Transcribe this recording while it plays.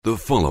The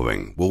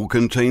following will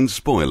contain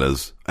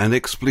spoilers and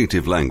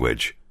expletive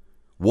language.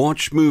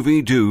 Watch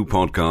Movie Do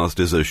podcast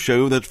is a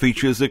show that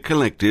features a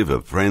collective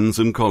of friends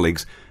and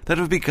colleagues that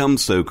have become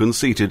so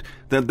conceited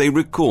that they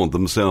record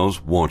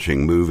themselves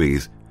watching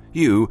movies.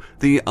 You,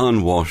 the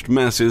unwashed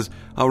masses,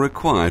 are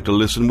required to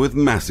listen with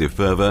massive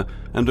fervor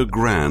and a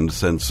grand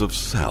sense of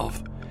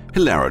self.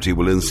 Hilarity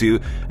will ensue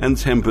and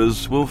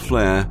tempers will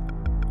flare.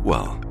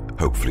 Well,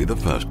 hopefully the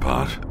first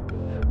part.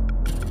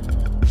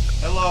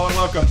 Hello and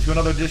welcome to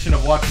another edition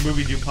of Watch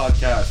Movie Do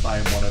podcast. I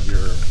am one of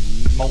your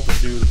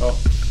multitude of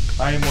hosts.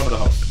 I am one of the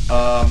hosts.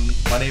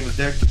 My name is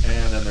Dick,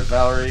 and then there's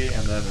Valerie,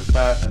 and then there's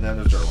Pat, and then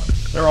there's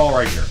Derwin. They're all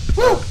right here.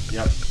 Woo!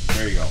 Yep,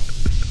 there you go.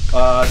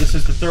 This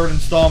is the third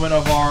installment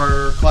of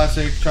our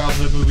classic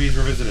childhood movies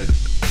revisited.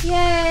 Yay!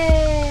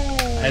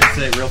 I had to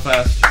say it real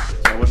fast so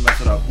I wouldn't mess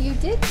it up. You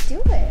did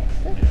do it.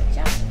 Good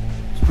job.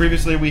 So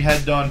previously we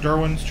had done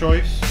Derwin's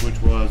choice, which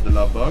was The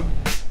Love Bug,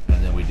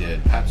 and then we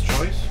did Pat's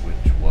choice, which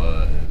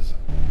was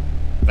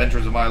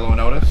Adventures of Milo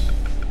and Otis.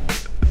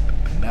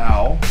 And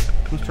now,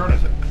 whose turn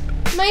is it?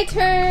 My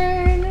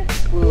turn.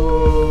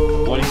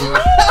 Ooh. What do you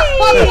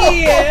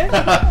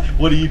Hey!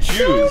 What do you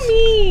choose? So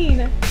mean.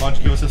 Why don't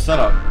you give us a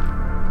setup?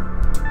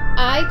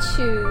 I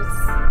choose.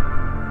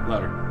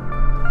 Letter.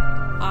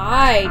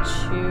 I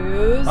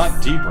choose.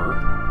 Not deeper.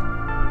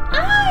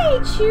 I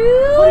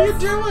choose. What are you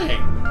doing?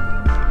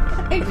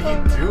 What are you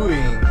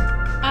doing?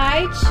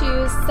 I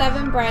choose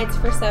 7 Brides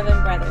for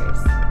 7 Brothers.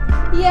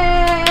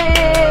 Yay!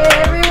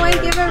 Everyone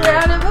give a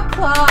round of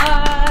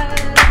applause.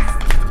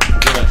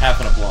 Give it half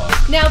an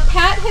applause. Now,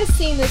 Pat has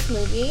seen this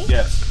movie.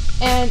 Yes.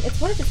 And it's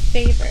one of his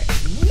favorites.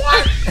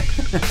 What?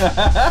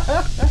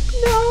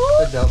 No?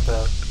 I doubt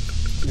that.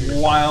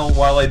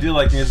 While I do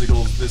like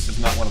musicals, this is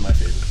not one of my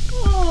favorites.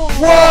 Oh.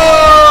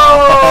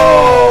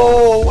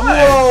 Whoa!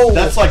 Whoa!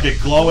 That's like a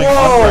glowing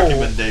Whoa.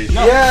 unrecommendation.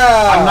 No,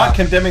 Yeah! I'm not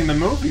condemning the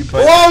movie,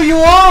 but Whoa, you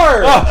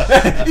are!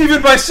 Oh,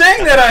 even by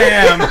saying that I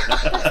am.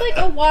 That's like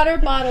a water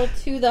bottle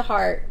to the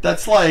heart.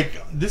 That's like,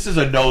 this is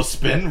a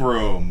no-spin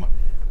room.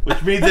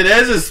 Which means it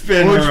is a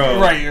spin room.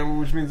 Right,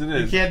 which means it You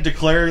is. can't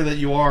declare that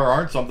you are or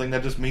aren't something.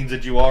 That just means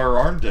that you are or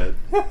aren't it.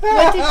 What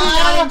did you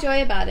not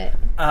enjoy about it?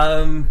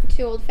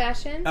 Too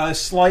old-fashioned?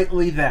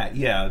 Slightly that,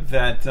 yeah.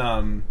 That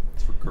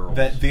It's for girls.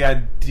 that the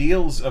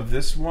ideals of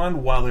this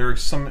one, while there are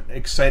some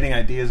exciting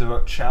ideas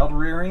about child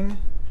rearing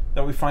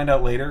that we find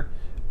out later,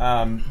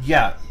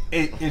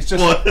 it's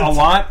just What? a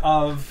lot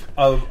of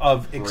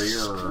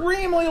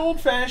extremely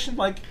old-fashioned,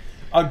 like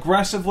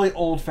aggressively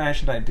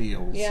old-fashioned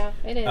ideals. Yeah,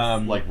 it is.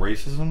 Like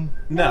racism?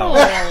 No,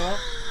 Oh.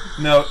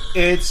 no,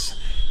 it's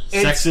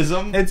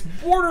Sexism? It's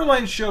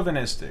borderline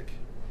chauvinistic,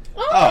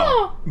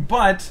 Oh.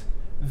 but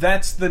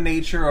that's the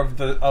nature of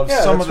Yeah,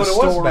 some of the that's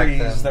what it was back then.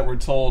 stories that were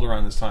told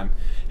around this time.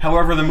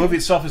 However, the movie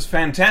itself is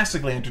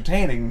fantastically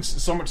entertaining,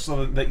 so much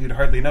so that you'd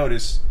hardly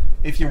notice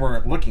if you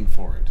weren't looking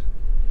for it.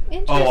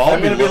 Interesting. I'll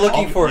I'm gonna be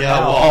looking for it Yeah,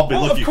 now. well, I'll be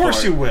Well, looking of for it.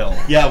 course you will,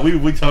 Yeah,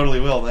 we totally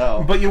will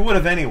now. but you would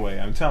have anyway.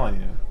 I'm telling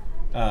you.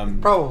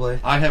 Probably.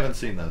 I haven't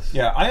seen this.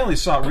 Yeah, I only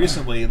saw it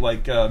recently,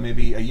 like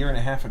maybe a year and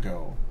a half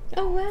ago,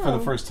 Oh, wow. for the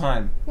first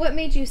time. What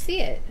made you see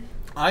it?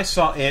 I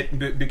saw it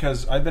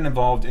because I've been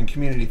involved in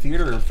community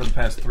theater for the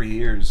past 3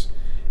 years,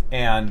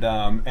 and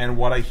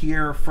what I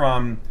hear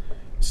from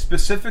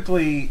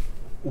specifically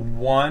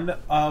one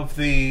of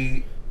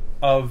the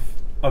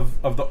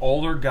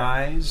older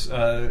guys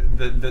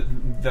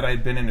that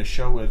I'd been in a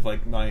show with,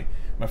 like my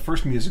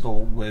first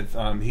musical with,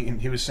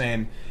 he was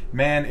saying,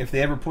 man, if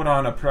they ever put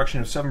on a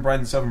production of 7 Brides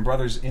and 7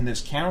 Brothers in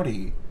this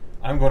county,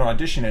 I'm going to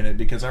audition in it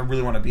because I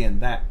really want to be in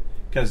that,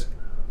 because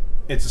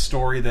it's a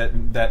story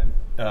that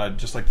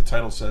just like the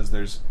title says,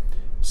 there's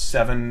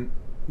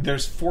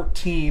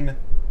 14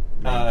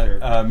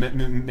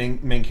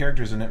 main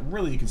characters in it.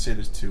 Really, you can say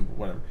there's 2, but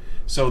whatever.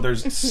 So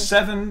there's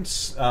 7,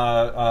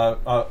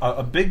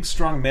 a big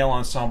strong male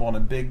ensemble and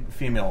a big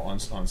female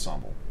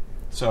ensemble.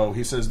 So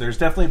he says there's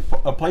definitely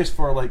a place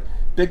for like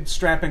big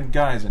strapping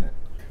guys in it.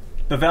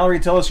 But Valerie,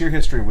 tell us your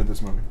history with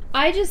this movie.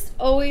 I just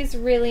always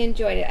really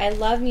enjoyed it. I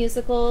love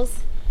musicals.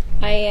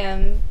 I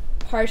am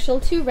partial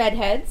to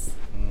redheads.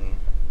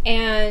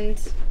 And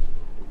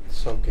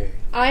So gay.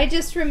 I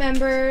just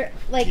remember,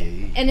 like,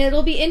 Gay. and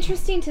it'll be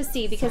interesting to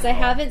see because I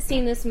haven't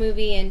seen this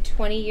movie in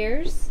 20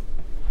 years.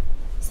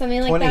 Something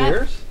like 20 that.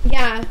 years?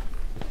 Yeah.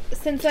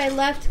 Since I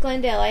left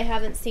Glendale, I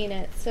haven't seen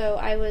it. So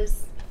I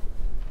was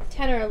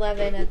 10 or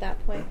 11 at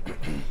that point.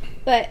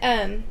 But,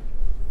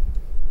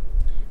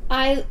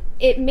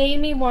 it made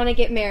me want to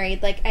get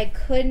married. Like, I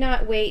could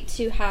not wait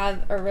to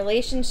have a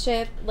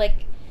relationship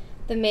like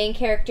the main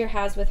character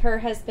has with her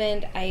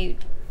husband. I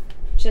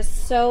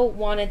just so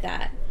wanted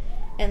that.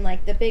 And,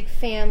 like, the big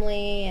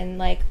family and,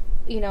 like,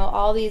 you know,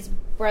 all these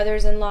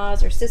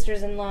brothers-in-laws or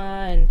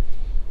sisters-in-law, and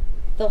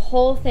the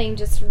whole thing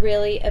just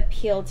really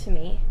appealed to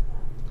me.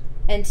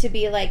 And to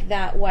be, like,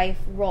 that wife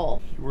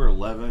role. You were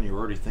 11, you were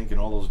already thinking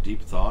all those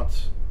deep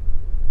thoughts.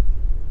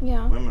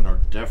 Yeah. Women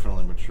are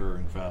definitely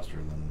maturing faster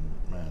than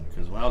men.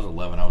 Because when I was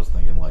 11, I was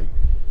thinking, like,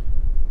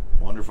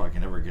 I wonder if I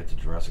can ever get to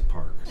Jurassic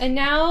Park. And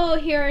now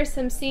here are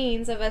some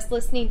scenes of us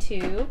listening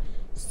to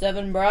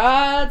 7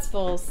 brides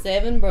for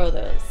 7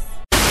 brothers.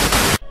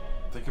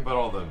 Think about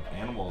all the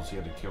animals you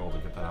had to kill to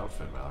get that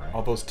outfit, Valerie.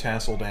 All those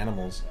tasseled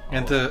animals.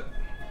 And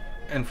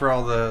for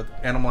all the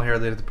animal hair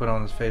they had to put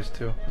on his face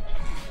too.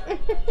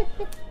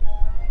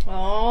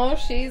 Oh,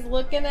 she's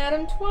looking at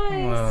him twice.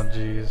 Oh,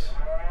 jeez.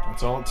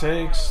 That's all it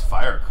takes.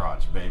 Fire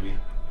crotch, baby.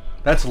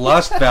 That's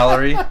lust,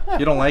 Valerie.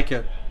 You don't like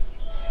it.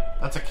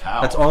 That's a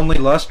cow. That's only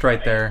lust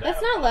right there.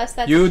 That's not lust,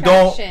 that's You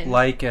attraction. don't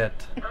like it.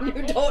 You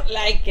don't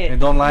like it. You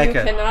don't like You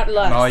it. cannot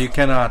lust. No, you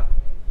cannot.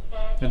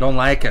 You don't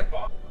like it.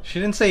 She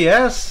didn't say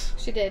yes.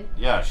 She did.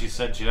 Yeah, she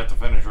said she'd have to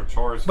finish her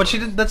chores. But she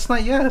did. That's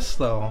not yes,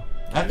 though.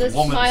 That's The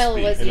woman smile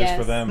speak. was It yes. is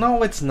for them.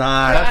 No, it's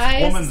not. That's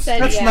Eyes woman's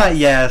said That's yes. not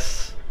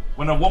yes.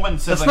 When a woman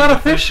says That's I not need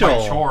to finish official.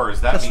 my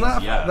chores, that That's means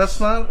not. yes.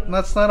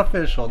 That's not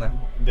official now.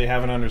 They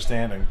have an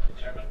understanding.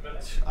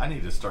 I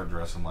need to start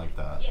dressing like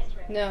that.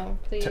 No,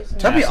 please. no.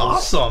 That'd be Tassels.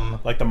 awesome.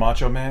 Like the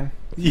Macho Man.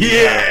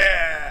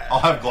 Yeah. I'll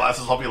have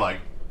glasses. I'll be like,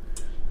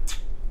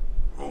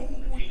 oh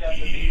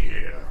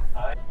yeah.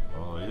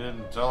 Oh, you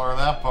didn't tell her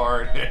that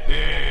part.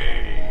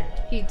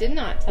 He did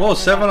not tell Whoa, her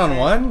 7 that on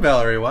part. 1,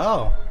 Valerie.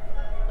 Wow.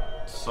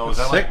 So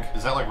That's sick.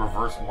 is that like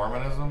reverse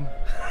Mormonism?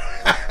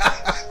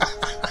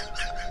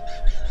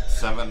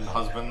 7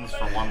 husbands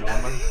for 1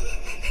 woman.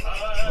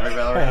 Right,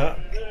 Valerie?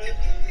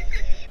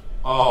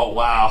 Oh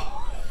wow!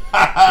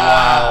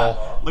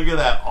 Wow. Look at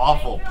that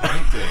awful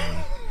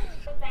painting.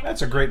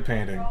 That's a great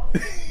painting.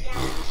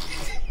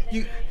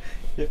 you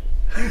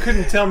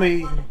couldn't tell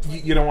me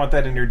you don't want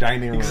that in your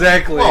dining room.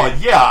 Exactly. Well,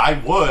 yeah,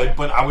 I would,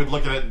 but I would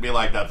look at it and be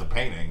like, "That's a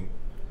painting."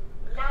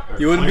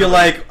 You wouldn't be Clearly.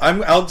 like,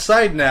 I'm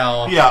outside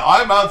now. "Yeah,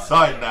 I'm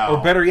outside now."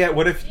 Or better yet,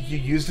 what if you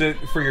used it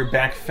for your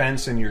back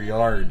fence in your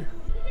yard?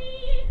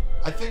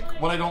 I think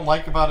what I don't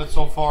like about it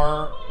so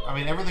far, I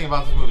mean, everything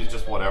about this movie is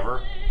just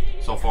whatever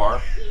so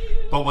far.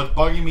 But what's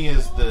bugging me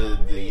is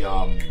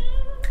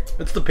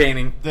It's the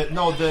painting.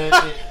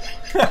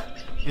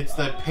 it's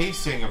the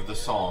pacing of the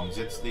songs.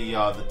 It's the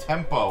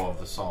tempo of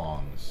the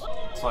songs.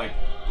 It's like,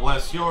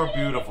 bless your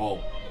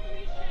beautiful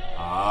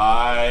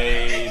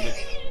Hyde.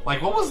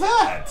 Like, what was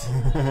that?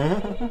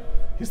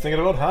 He's thinking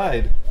about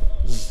Hyde.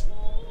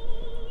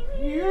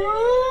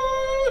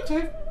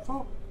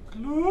 Beautiful,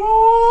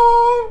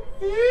 glorious.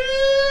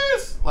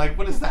 Like,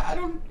 what is that? I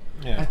don't.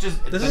 Yeah.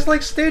 This is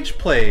like stage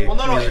play. Well,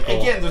 no. musical.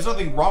 Again, there's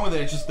nothing wrong with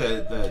it. It's just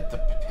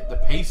the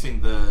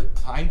pacing, the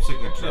time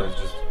signature is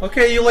just.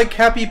 Okay, you like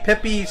happy,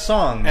 peppy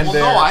songs. And Well,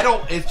 they're- no, I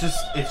don't. It's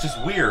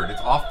just weird.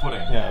 It's off-putting.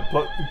 Yeah,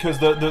 but because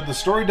the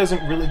story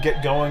doesn't really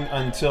get going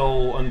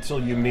until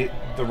you meet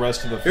the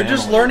rest of the family. You're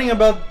just learning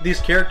about these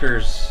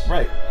characters.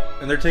 Right.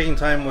 And they're taking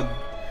time with...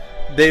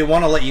 They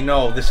want to let you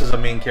know this is a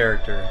main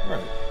character.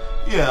 Right.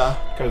 Yeah.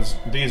 Because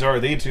these are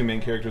the 2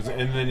 main characters,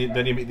 and then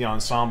you meet the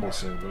ensemble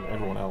soon,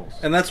 everyone else.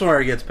 And that's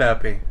where it gets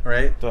pappy,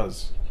 right? It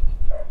does.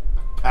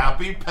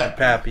 Pappy, peppy.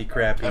 Pappy,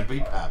 crappy. Peppy,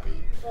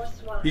 pappy.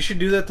 You should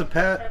do that to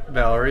Pat,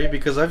 Valerie,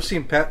 because I've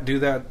seen Pat do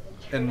that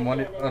on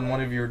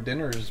one of your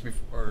dinners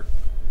before.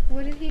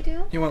 What did he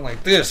do? He went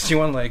like this, he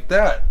went like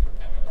that.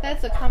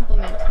 That's a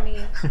compliment to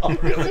me. Oh,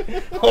 really?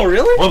 Oh,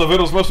 really? Well, the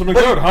victuals must have been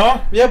good,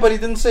 huh? Yeah, but he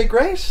didn't say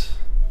grace.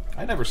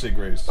 I never say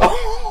grace.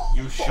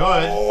 You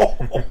should.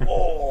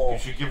 You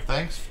should give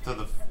thanks to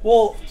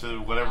to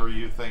whatever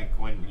you think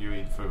when you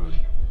eat food.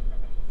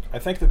 I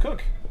thank the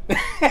cook. The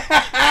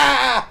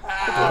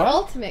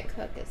ultimate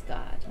cook is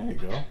God. There you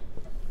go.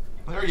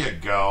 There you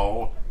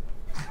go.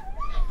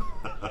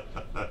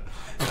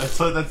 That's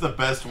the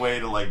best way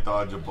to like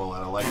dodge a bullet.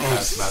 I like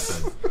that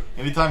method.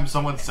 Anytime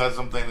someone says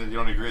something that you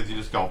don't agree with, you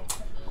just go,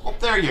 "Well,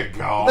 there you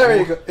go." There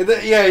you go.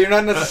 Yeah, you're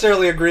not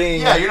necessarily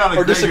agreeing. Yeah, you're not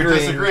or agreeing or disagreeing.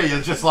 disagree.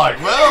 It's just like,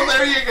 well,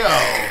 there you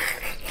go.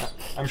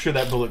 I'm sure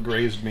that bullet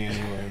grazed me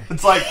anyway.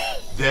 It's like,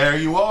 there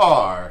you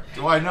are.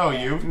 Do I know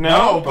you?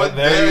 No, but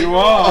there you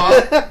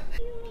are.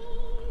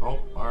 Oh,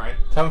 all right.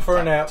 Time for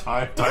a nap.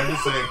 Time to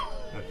sing.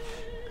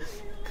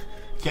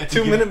 Can't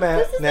 2 minute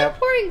This is nap.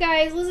 important,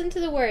 guys. Listen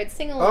to the words.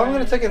 Sing along. Oh, I'm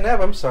gonna take a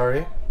nap. I'm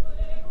sorry.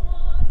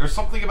 There's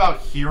something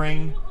about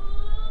hearing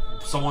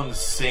someone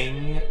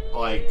sing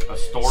like a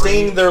story.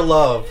 Sing their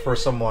love for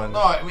someone.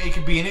 No, I mean it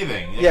could be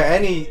anything. Yeah,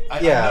 any.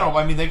 Yeah. No,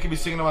 I mean they could be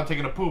singing about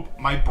taking a poop.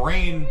 My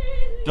brain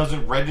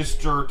doesn't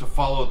register to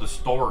follow the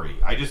story.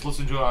 I just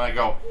listen to it and I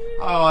go,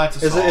 "Oh,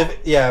 that's a Is song." it?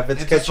 If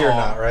it's a catchy or song.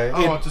 not, right?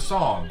 Oh, it's a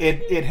song.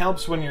 It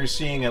helps when you're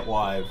seeing it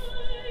live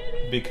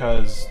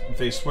because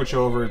they switch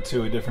over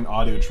to a different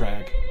audio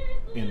track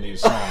in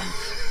these songs.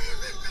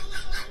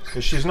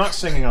 Because she's not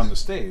singing on the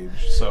stage,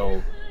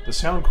 so the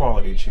sound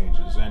quality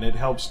changes, and it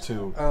helps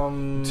to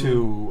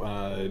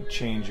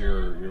change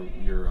your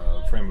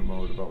frame of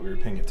mode about what you're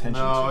paying attention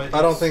No, to.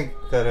 I don't think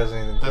that has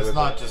anything to do That's with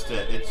not it. just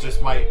it. It's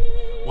just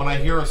when I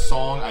hear a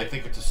song, I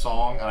think it's a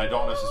song, and I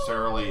don't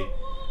necessarily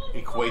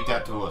equate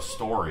that to a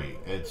story.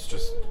 It's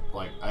just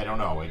like I don't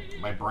know.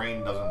 My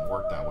brain doesn't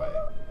work that way.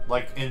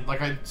 Like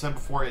I said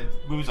before, in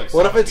movies like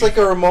What if Sound it's like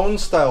a Ramones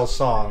style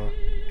song?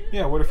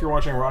 Yeah, what if you're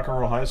watching Rock and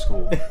Roll High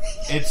School?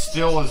 It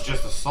still is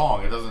just a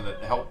song. It doesn't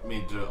help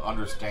me to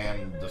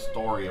understand the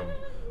story of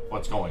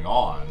what's going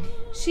on.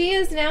 She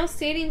is now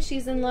stating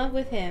she's in love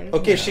with him.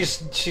 Okay, she's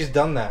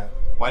done that.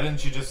 Why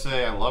didn't you just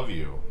say I love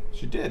you?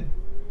 She did.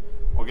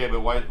 Okay,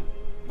 but why?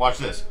 Watch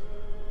this.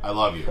 I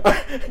love you.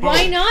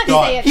 Why not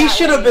Done. say it He that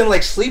should way? have been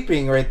like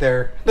sleeping right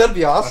there. That'd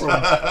be awesome.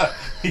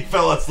 He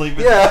fell asleep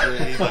in Yeah. the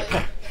tree.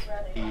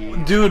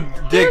 Like, Dude,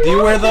 Dick, do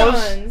you wear those?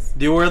 Long-johns.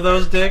 Do you wear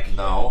those, Dick?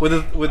 No.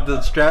 With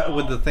the strap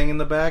with the thing in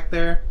the back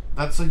there?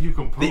 that's so you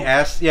can poop. The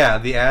ass patch there.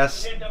 The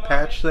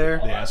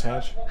ass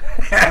hatch.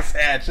 Ass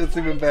hatch, that's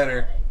even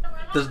better.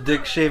 Does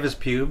Dick shave his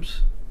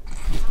pubes?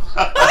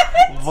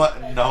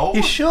 What? No.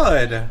 He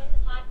should.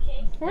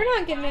 We're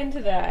not getting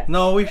into that.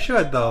 No, we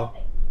should though.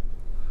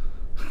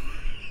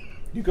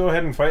 You go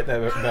ahead and fight that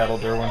battle,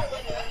 Derwin.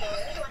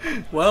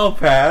 Well,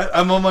 Pat,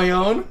 I'm on my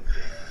own.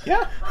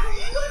 Yeah.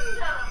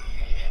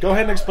 Go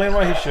ahead and explain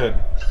why he should.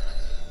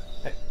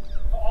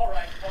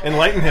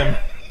 Enlighten him.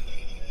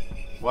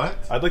 What?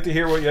 I'd like to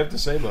hear what you have to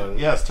say about it.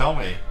 Yes, tell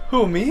me.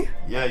 Who, me?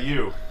 Yeah,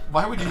 you.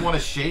 Why would you want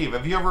to shave?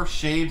 Have you ever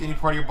shaved any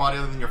part of your body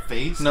other than your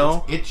face?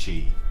 No. It's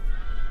itchy.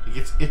 It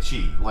gets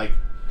itchy. Like,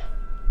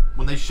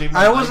 when they shave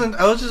my I leg, wasn't.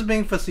 I was just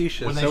being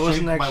facetious. when they I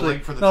wasn't shaved my actually.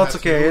 leg for the No, it's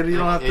tattoo, okay. You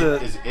don't have it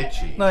to. is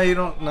itchy. No, you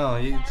don't. No,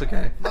 it's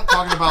okay. I'm not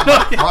talking about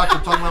my crotch.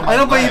 I'm talking about my I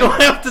know, but you leg.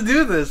 don't have to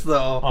do this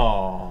though.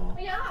 Aww.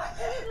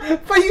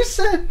 But you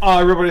said. Oh,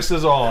 everybody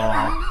says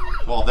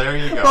aww. Well, there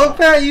you go. Oh,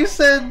 Pat, you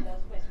said.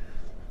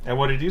 And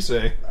what did you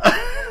say?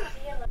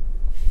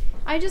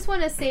 I just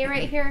want to say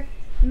right here,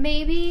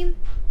 maybe,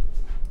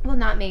 well,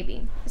 not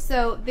maybe.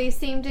 So they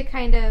seem to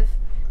kind of,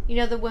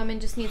 the woman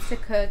just needs to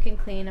cook and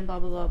clean and blah,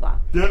 blah, blah, blah.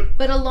 Yep.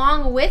 But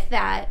along with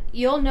that,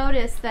 you'll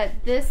notice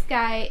that this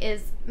guy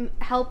is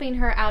helping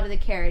her out of the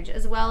carriage,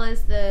 as well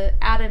as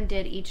Adam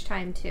did each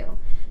time, too.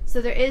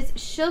 So there is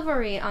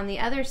chivalry on the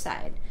other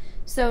side.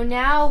 So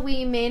now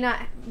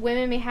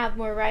women may have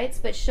more rights,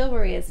 but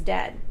chivalry is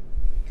dead.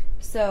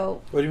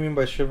 So What do you mean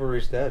by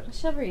chivalry's dead?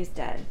 chivalry is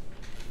dead.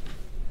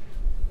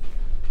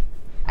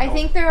 I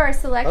think there are a I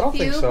select don't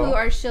few think so. who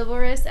are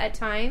chivalrous at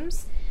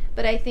times,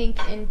 but I think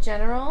in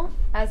general,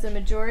 as a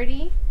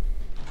majority,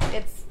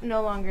 it's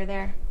no longer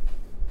there.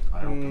 I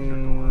opened your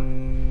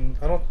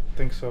door. I don't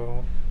think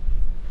so.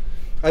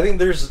 I think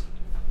there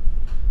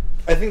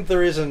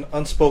is an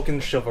unspoken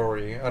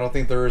chivalry. I don't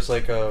think there is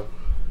like a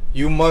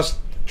you must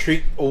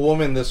treat a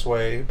woman this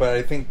way, but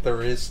I think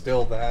there is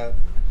still that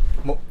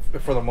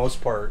for the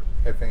most part,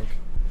 I think.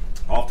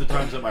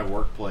 Oftentimes at my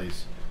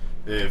workplace,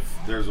 if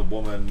there's a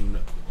woman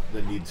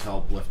that needs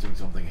help lifting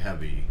something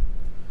heavy,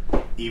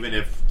 even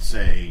if,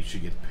 say, she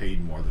gets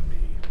paid more than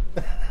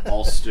me,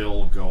 I'll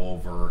still go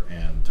over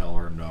and tell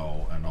her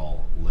no, and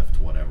I'll lift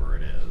whatever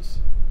it is.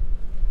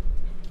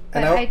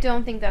 But And I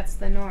don't think that's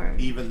the norm.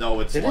 Even though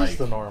it's It like, is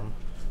the norm.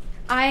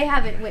 I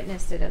haven't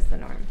witnessed it as the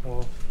norm.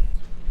 Well,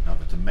 now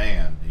if it's a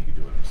man, he can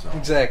do it himself.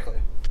 exactly.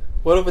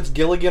 What if it's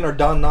Gilligan or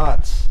Don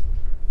Knotts?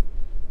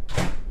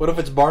 What if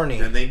it's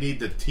Barney? Then they need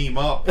to team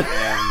up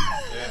and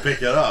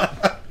pick it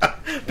up.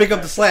 Pick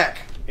up the slack.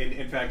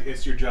 In fact,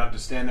 it's your job to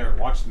stand there and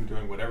watch them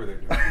doing whatever they're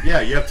doing.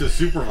 Yeah, you have to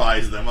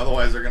supervise them,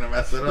 otherwise they're going to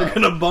mess it They're up.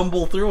 gonna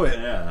bumble through it.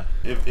 Yeah.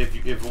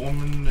 If a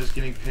woman is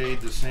getting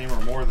paid the same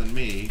or more than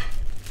me,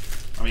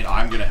 I mean,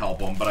 I'm going to help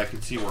them, but I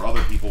can see where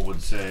other people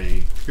would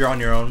say, You're on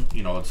your own.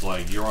 it's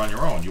like, you're on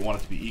your own. You want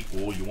it to be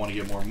equal. You want to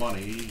get more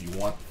money. You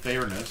want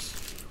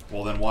fairness.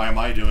 Well, then why am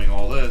I doing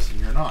all this and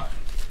you're not?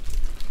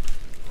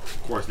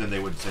 Of course, then they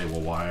would say,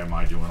 well, why am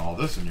I doing all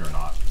this and you're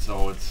not?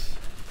 So it's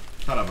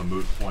kind of a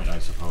moot point, I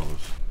suppose.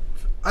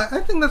 I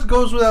think that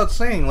goes without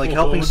saying. Like Well,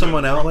 helping what would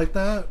someone you- out like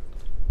that.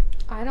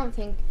 I don't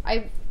think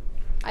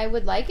I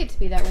would like it to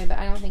be that way, but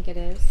I don't think it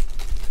is.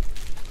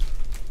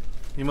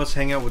 You must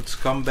hang out with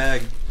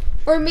scumbag.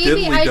 Or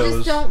maybe I Diddly-dos.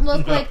 just don't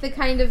look like the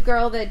kind of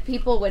girl that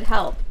people would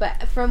help.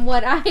 But from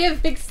what I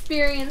have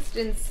experienced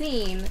and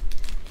seen,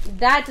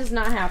 that does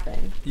not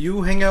happen.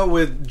 You hang out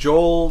with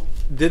Joel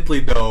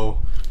Diddly Doe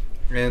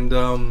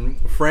and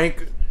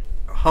Frank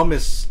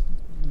Hummus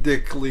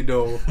Dickly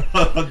Doe.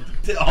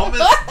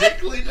 Hummus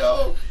Dickley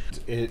dough?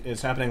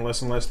 It's happening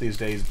less and less these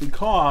days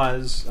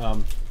because,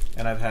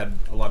 and I've had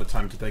a lot of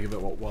time to think of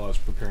it while I was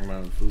preparing my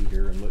own food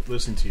here and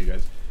listen to you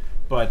guys.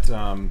 But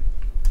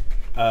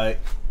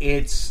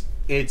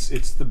it's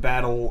the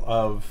battle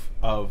of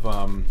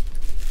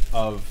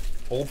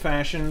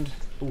old-fashioned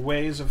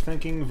ways of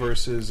thinking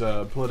versus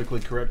politically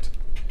correct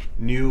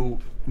new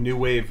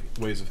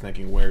ways of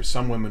thinking, where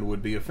some women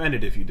would be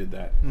offended if you did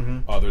that,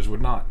 others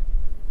would not,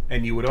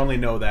 and you would only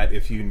know that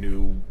if you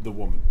knew the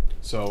woman.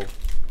 So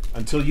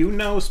until you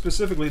know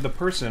specifically the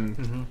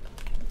person,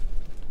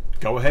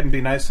 go ahead and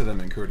be nice to them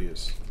and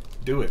courteous.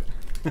 Do it.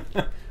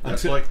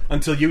 That's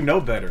until you know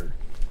better.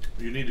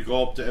 You need to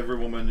go up to every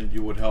woman and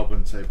you would help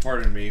and say,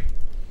 pardon me,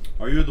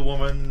 are you the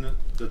woman,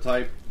 the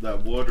type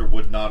that would or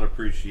would not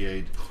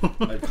appreciate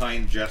a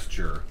kind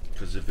gesture?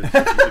 Because if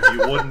you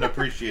wouldn't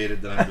appreciate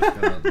it, then I'm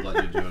just going to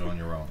let you do it on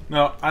your own.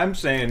 No, I'm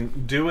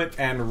saying do it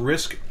and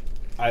risk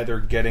either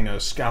getting a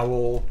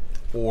scowl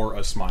or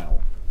a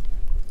smile.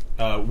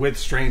 With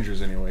strangers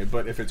anyway,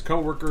 but if it's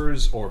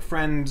coworkers or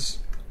friends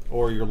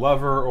or your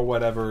lover or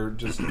whatever,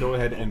 just go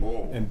ahead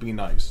and be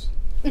nice.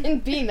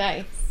 And be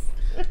nice.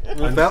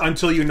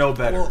 Until you know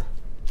better. Well,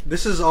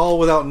 this is all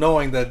without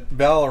knowing that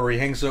Valerie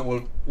hangs out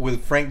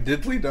with Frank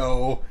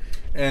Diddley-Do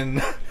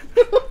and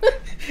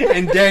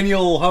and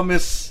Daniel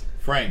Hummus.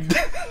 Frank.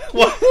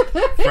 What?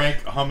 Frank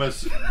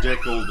Hummus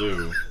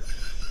Dickle-Do.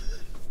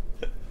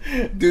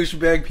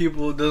 Douchebag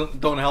people who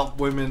don't help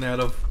women out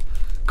of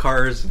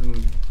cars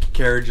and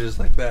carriages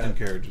like that. And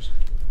carriages.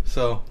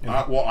 So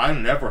Well, I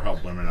never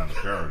help women out of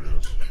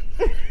carriages.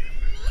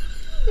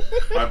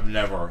 I've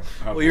never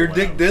helped well, you're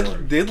women Dick out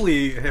of carriages.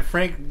 Diddley,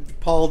 Frank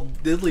Paul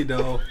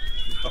Diddley-Do.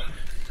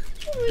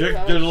 Dick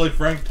Diddley,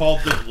 Frank Paul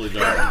Diddley-Do.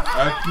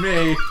 That's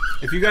me.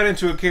 If you got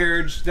into a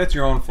carriage, that's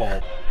your own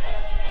fault.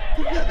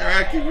 Yeah, they're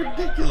acting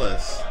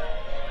ridiculous.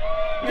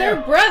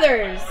 They're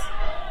brothers.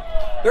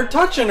 They're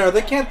touching her.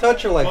 They can't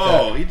touch her like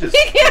Oh, that. he just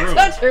You can't threw.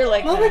 touch her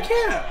like No, they that.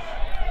 can't.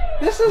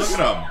 This Look is at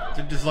them.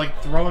 They're just like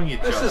throwing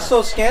each this other. is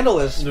so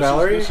scandalous,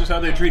 Valerie. This is how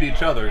they treat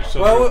each other.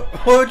 So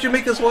Why would you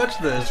make us watch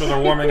this? so they're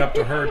warming up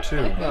to her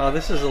too. Oh,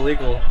 this is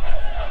illegal.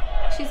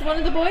 She's one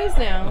of the boys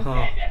now.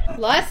 Oh,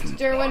 Lust,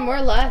 Derwin, more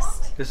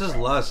lust. this is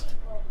lust.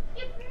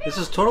 This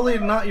is totally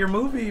not your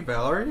movie,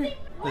 Valerie.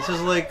 This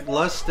is like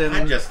lust and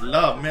I just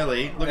love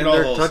Millie. Look and at all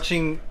they're those.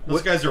 touching.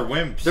 Those guys are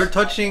wimps. They're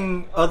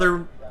touching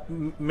other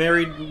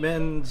married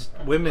men's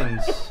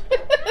women's.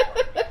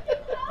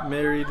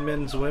 Married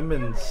men's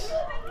women's.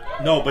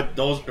 No, but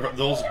those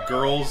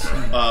girls,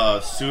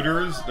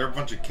 suitors, they're a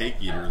bunch of cake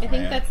eaters, I think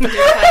man. that's the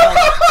new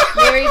title.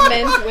 Married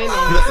men's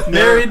women.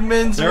 Married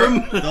men's They're-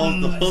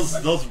 women.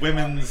 Those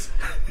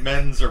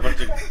men's are a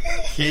bunch of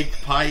cake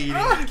pie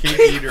eating cake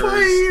Cake eaters.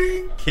 pie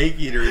eating. Cake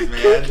eaters,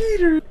 man. Cake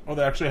eater. Oh,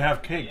 they actually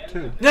have cake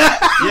too.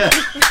 Yeah.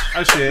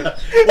 I see it.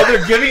 Well,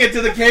 they're giving it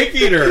to the cake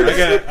eaters.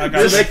 I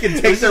got so they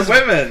can take their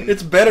women.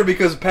 It's better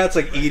because Pat's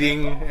like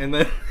eating and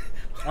then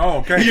Oh,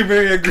 okay. you're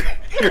very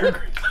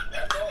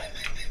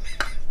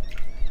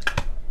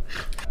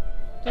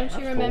Don't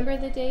you remember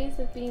the days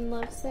of being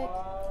lovesick?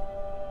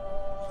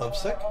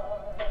 lovesick.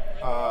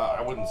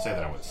 I wouldn't say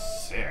that I was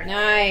sick.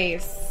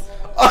 Nice.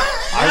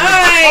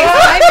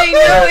 I I made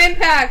no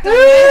impact on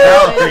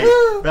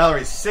my would,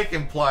 Valerie, sick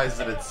implies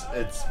that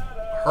it's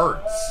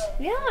hurts.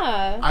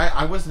 Yeah.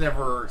 I was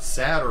never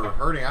sad or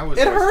hurting. I was.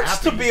 It always hurts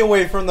happy. to be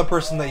away from the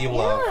person that you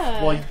love.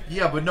 Yeah. Well,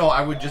 yeah, but no,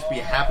 I would just be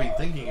happy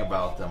thinking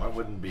about them. I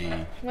wouldn't be.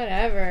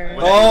 Whatever.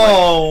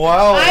 Oh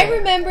wow! I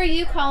remember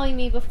you calling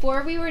me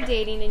before we were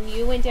dating, and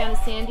you went down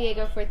to San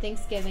Diego for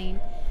Thanksgiving,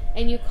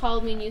 and you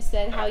called me and you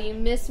said how you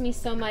missed me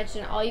so much,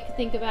 and all you could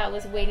think about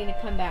was waiting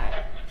to come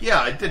back.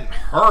 Yeah, it didn't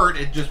hurt.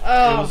 It just it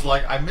was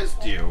like I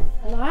missed you.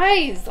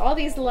 Lies, all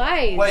these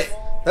lies. Wait,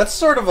 That's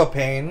sort of a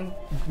pain,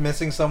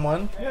 missing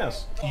someone.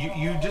 Yes.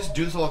 you just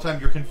do this all the time.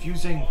 You're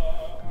confusing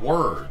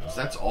words.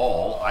 That's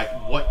all.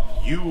 What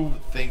you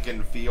think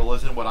and feel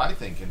isn't what I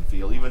think and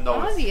feel, even though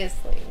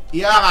Obviously.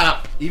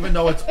 even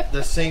though it's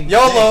the same.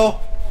 YOLO, thing.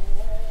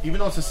 Even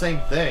though it's the same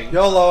thing.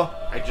 YOLO.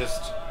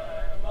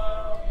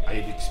 I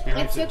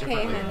experience It's it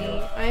okay, differently.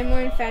 honey. I'm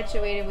more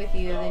infatuated with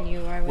you than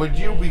you are with Would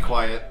me. you be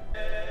quiet?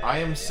 I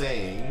am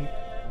saying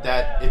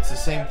that it's the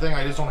same thing.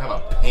 I just don't have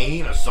a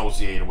pain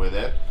associated with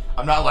it.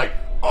 I'm not like,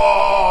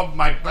 oh,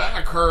 my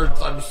back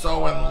hurts. I'm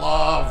so in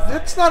love.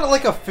 That's not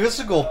like a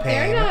physical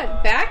pain. They're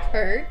not back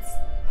hurts.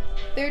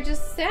 They're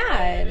just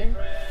sad.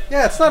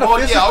 Yeah, it's not Well, a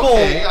yeah, physical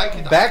okay, I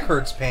can- back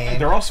hurts pain.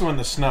 They're also in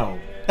the snow.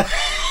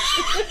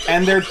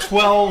 And they're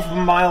 12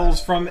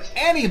 miles from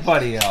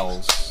anybody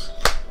else.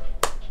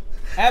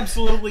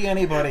 Absolutely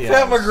anybody else.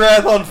 Pat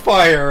McGrath on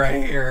fire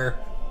right here.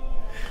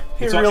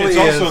 He It's, really it's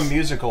is. also a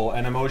musical,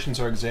 and emotions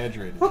are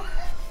exaggerated.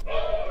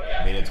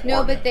 I mean, it's No,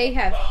 Oregon. but they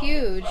have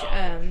huge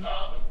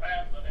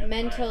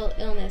mental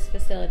illness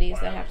facilities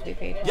that have to be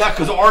paid for. Yeah,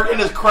 because Oregon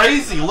is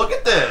crazy. Look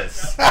at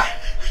this.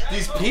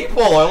 These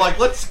people are like,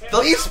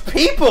 These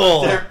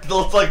people. They're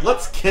like,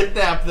 let's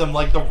kidnap them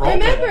like the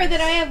Romans. Remember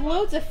that I have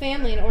loads of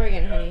family in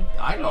Oregon, honey.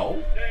 I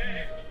know.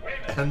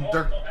 And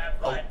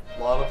a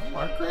lot of them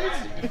are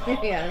crazy.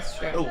 Yeah, that's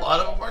A true. lot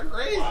of them are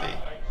crazy.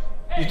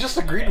 You just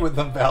agreed with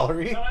them,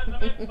 Valerie.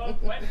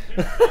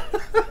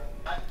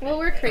 Well,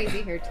 we're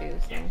crazy here too,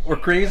 so. We're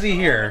crazy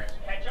here.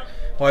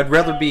 Well, I'd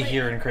rather be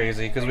here and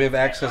crazy because we have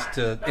access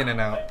to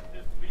In-N-Out.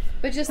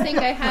 But just think,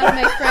 I have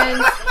my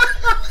friends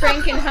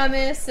Frank and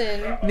Hummus,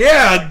 and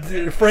Yeah,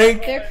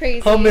 Frank. they're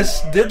crazy.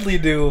 Hummus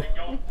Diddley-Do.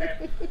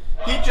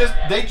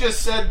 They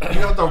just said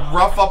you have to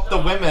rough up the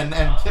women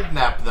and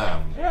kidnap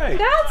them. Right.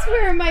 That's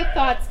where my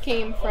thoughts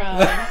came from.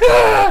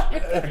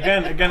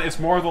 Again, it's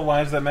more of the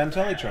lies that men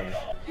tell each other.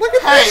 Look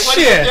at Hey, this what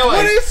are you shit. doing?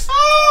 What is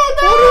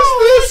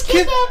this?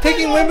 Kid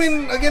taking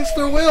women against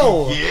their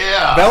will.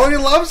 Yeah. Valerie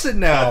loves it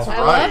now. That's I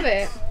right. love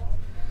it.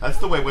 That's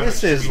the way women This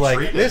should is be like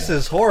treated. this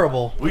is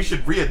horrible. We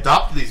should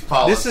readopt these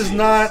policies. This is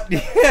not.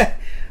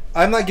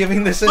 I'm not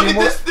giving this Look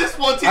anymore. at this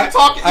one's even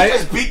talking. He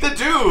just beat the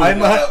dude. I'm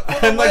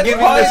not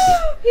giving this.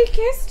 He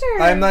kissed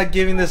her. I'm not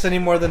giving this any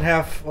more than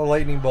half a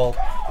lightning bolt.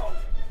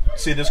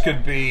 See, this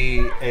could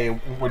be a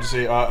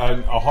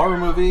horror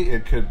movie.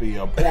 It could be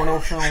a porno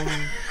film.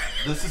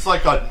 This is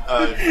like a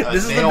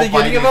This is the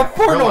beginning of a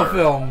porno thriller.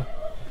 film.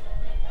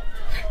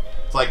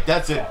 It's like,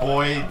 that's it,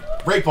 boy.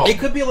 Rape him. It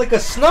could be like a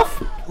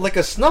snuff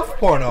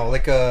porno,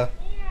 like a.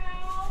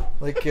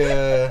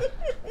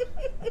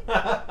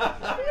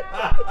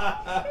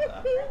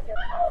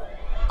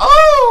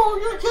 Oh,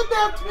 you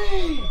kidnapped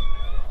me!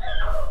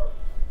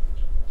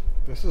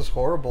 This is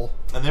horrible.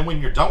 And then when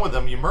you're done with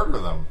them, you murder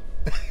them.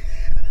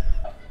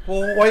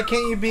 Well, why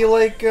can't you be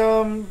like,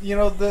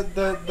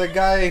 the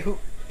guy who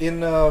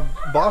in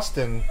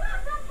Boston,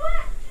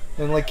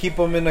 and like keep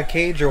him in a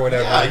cage or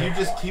whatever? Yeah, you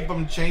just keep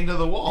them chained to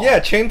the wall. Yeah,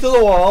 chained to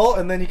the wall,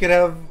 and then you could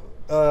have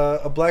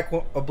a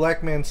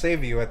black man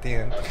save you at the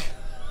end.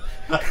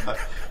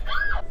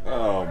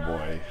 Oh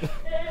boy.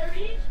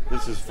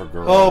 This is for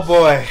girls. Oh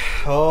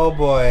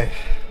boy.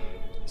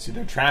 See,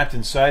 they're trapped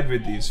inside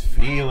with these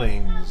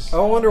feelings. I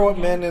wonder what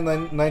men in the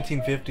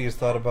 1950s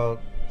thought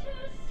about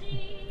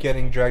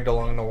getting dragged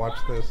along to watch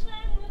this.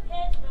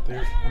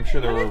 I'm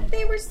sure they What were if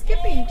they were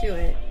skipping to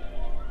it?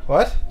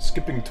 What?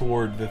 skipping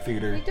toward the I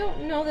theater.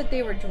 don't know that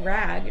they were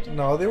dragged.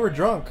 No, they were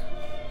drunk.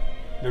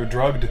 They were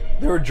drugged.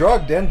 They were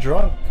drugged and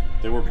drunk.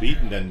 They were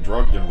beaten and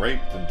drugged and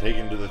raped and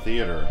taken to the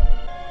theater.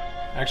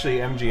 Actually,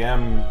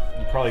 MGM,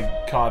 you probably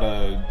caught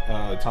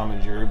a Tom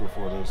and Jerry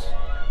before this.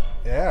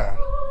 Yeah.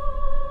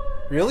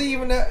 Really?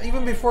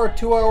 Even before a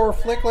 2-hour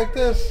flick like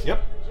this?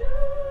 Yep.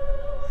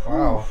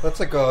 Wow. That's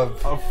like a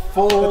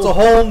full... That's a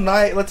whole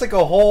night. That's like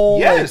a whole...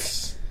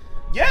 Yes!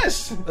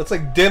 Yes! That's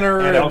like dinner.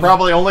 And it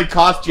probably only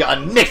cost you a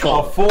nickel.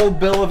 A full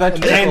bill of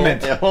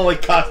entertainment. It only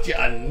cost you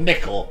a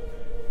nickel.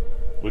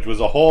 Which was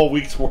a whole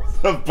week's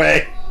worth of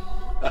pay.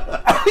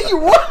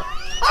 What?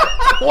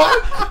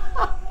 What?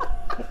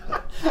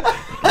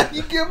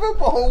 You give up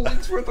a whole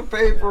week's worth of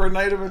pay for a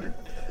night of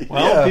entertainment.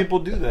 Well, Yeah. people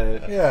do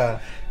that. Yeah.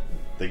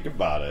 Think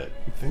about it.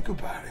 Think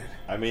about it.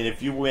 I mean,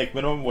 if you make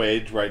minimum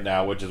wage right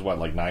now, which is what,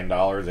 like $9,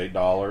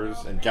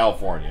 $8 in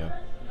California,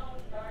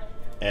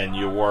 and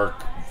you work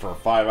for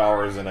 5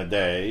 hours in a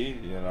day,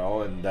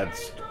 and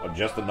that's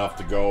just enough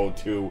to go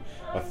to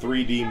a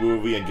 3D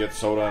movie and get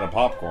soda and a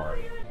popcorn.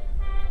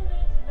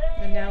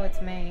 And now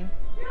it's May.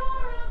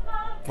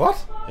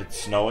 What?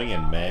 It's snowing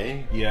in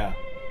May. Yeah.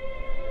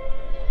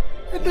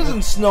 It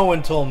doesn't snow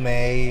until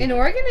May. In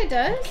Oregon, it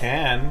does.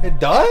 Can. It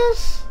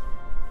does?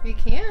 You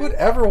can. Who'd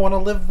ever want to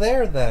live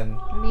there then?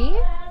 Me?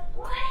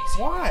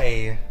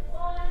 Why?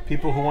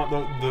 People who want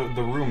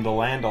the room, the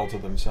land all to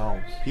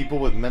themselves. People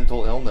with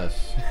mental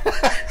illness.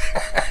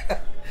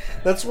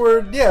 That's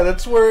where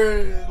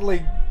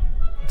like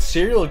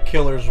serial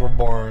killers were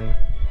born.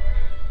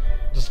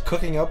 Just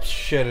cooking up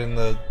shit in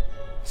the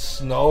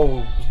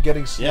snow,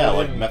 getting snow. Yeah,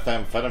 like in.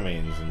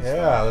 methamphetamines and Yeah,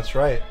 stuff. that's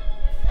right.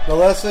 The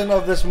lesson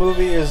of this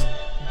movie is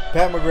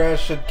Pat McGrath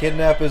should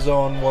kidnap his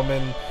own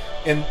woman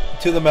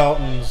to the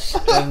mountains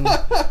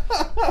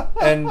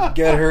and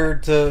get her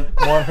to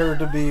want her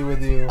to be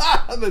with you.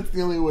 That's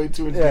the only way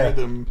to endear Yeah.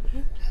 them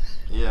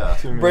Yeah.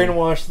 to me.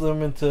 Brainwash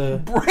them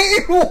into...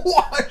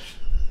 Brainwash!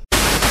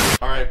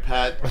 Alright,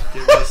 Pat,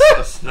 give us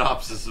a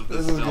synopsis of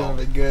this This is film.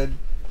 gonna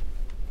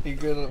be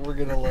good. We're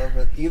gonna love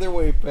it. Either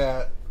way,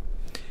 Pat.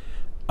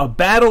 A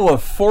battle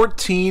of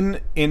 14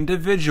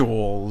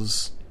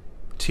 individuals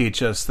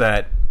teach us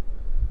that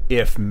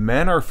if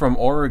men are from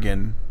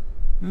Oregon,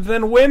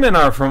 then women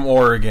are from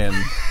Oregon.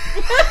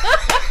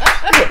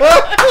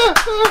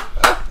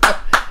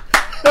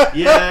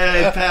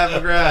 Yay, Pat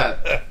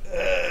McGrath.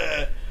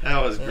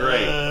 That was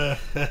great.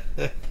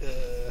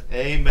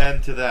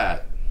 Amen to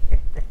that.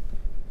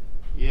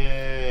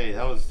 Yay,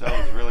 that was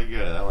really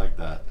good. I like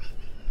that.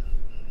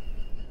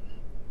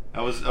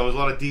 That was a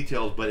lot of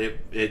details, but it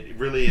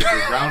really is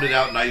rounded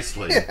out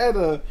nicely. It had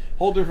a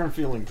whole different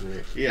feeling to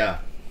it. Yeah.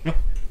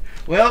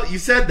 Well, you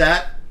said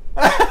that.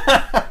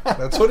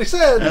 That's what he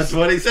said. That's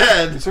what he You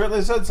said.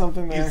 certainly said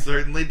something He there.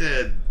 certainly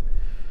did.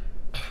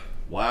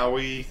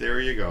 Wowie, there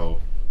you go.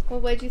 Well,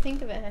 what'd you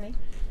think of it, honey?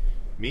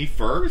 Me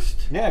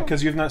first? Yeah,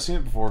 because you've not seen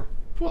it before.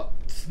 Well,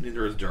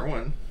 neither has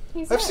Derwin.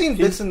 He's I've not. seen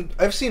bits and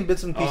pieces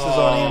on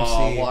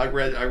AMC. Well, I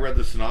read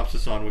the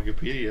synopsis on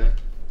Wikipedia.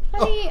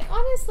 Honey,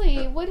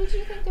 honestly, what did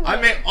you think of I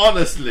it? mean,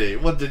 honestly,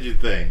 what did you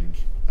think?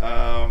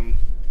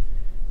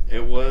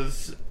 It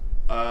was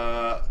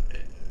a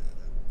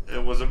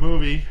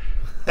movie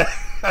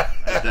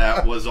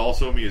that was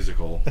also a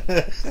musical.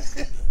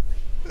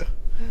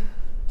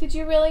 Did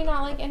you really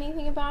not like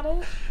anything about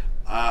it?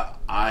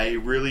 I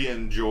really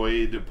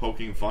enjoyed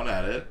poking fun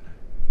at it.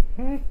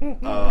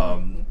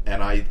 And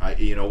I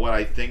you know what,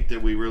 I think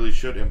that we really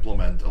should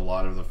implement a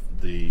lot of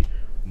the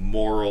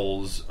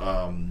morals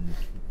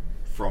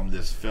from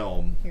this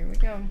film. Here we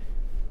go.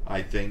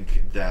 I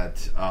think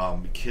that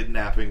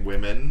kidnapping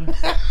women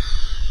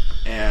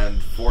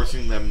and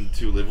forcing them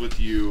to live with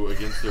you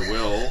against their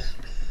will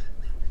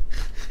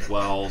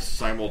while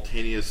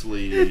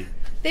simultaneously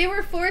They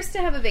were forced to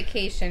have a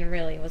vacation,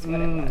 really, was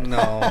what it was.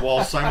 No.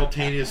 while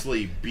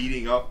simultaneously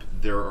beating up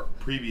their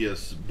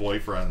previous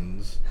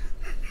boyfriends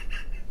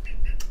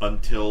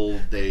until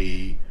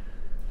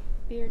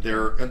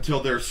until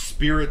their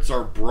spirits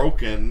are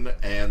broken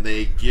and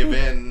they give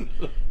in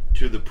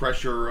to the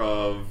pressure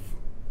of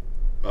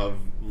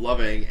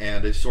loving,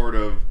 and a sort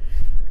of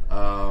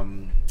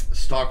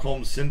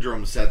Stockholm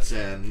syndrome sets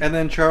in. And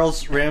then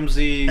Charles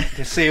Ramsey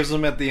saves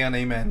him at the end.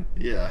 Amen.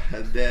 Yeah,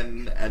 and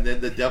then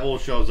the devil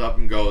shows up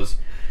and goes,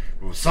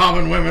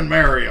 "Sovereign women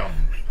marry him,"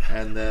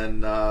 and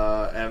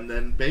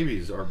then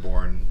babies are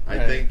born. I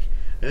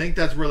think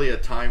that's really a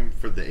time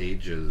for the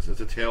ages.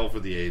 It's a tale for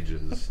the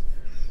ages.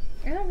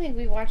 I don't think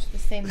we watched the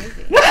same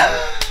movie.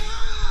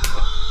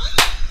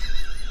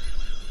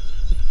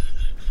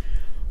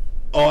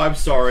 Oh, I'm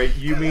sorry.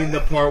 You mean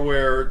the part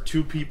where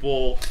two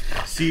people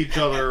see each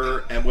other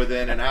and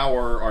within an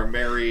hour are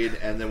married,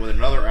 and then within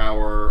another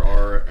hour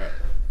are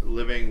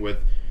living with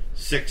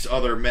 6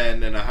 other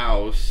men in a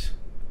house?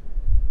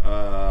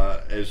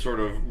 As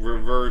sort of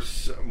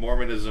reverse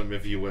Mormonism,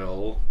 if you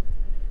will.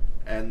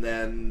 And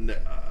then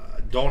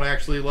don't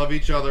actually love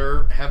each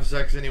other, have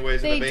sex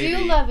anyways, and a baby.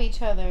 They do love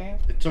each other.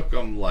 It took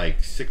them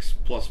like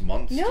 6+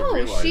 months to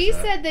realize No, she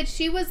said that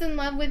she was in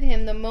love with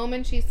him the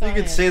moment she saw him.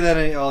 You can say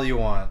that all you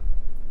want.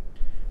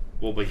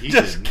 Well, but he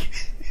Just didn't.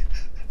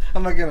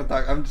 I'm not gonna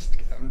talk. I'm just.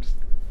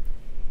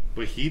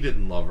 But he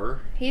didn't love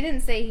her. He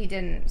didn't say he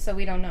didn't, so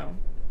we don't know.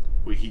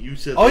 Well, you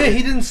said. Oh yeah,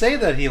 he didn't say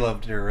that he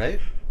loved her, right?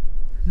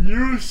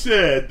 You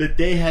said that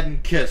they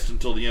hadn't kissed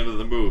until the end of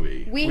the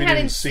movie. We We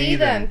hadn't didn't see see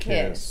them them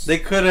kiss. kiss. They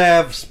could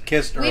have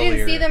kissed We earlier.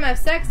 didn't see them have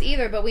sex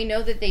either, but we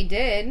know that they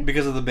did.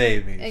 because of the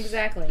babies.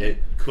 Exactly. It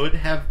could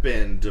have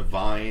been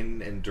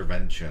divine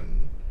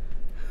intervention.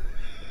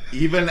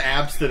 Even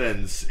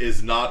abstinence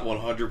is not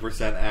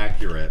 100%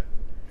 accurate.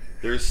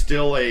 There's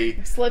still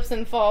a Slips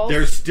and falls.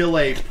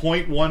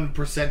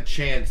 0.1%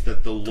 chance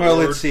that the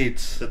Toilet Lord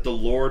seats. that the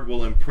Lord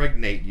will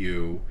impregnate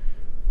you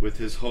with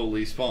His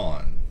holy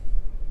spawn.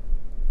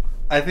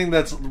 I think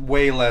that's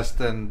way less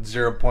than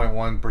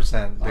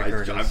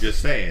 0.1%. I'm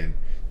just saying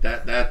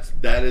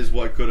that is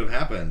what could have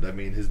happened. I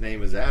mean, his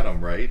name is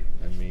Adam, right?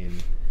 I mean,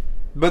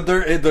 But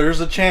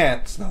there's a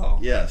chance, though.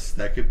 yes,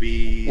 that could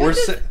be. Or What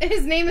does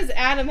his name is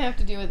Adam have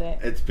to do with it?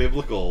 It's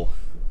biblical,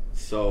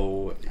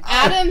 so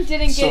Adam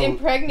didn't get So,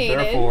 impregnated.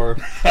 Therefore,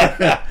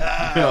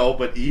 no,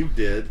 but Eve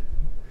did.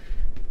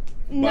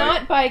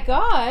 Not by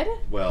God.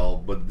 Well,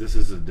 but this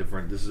is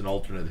an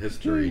alternate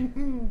history.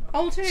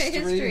 Alternate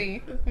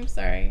history. I'm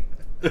sorry.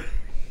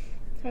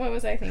 What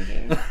was I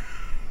thinking?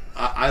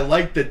 I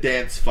liked the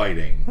dance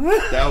fighting.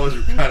 That was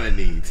kind of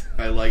neat.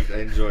 I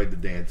enjoyed the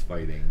dance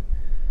fighting.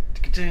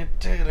 I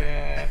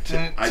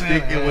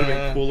think it would have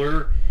been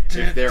cooler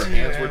if their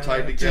hands were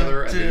tied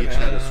together and they each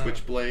had a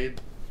switchblade.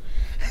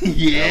 That would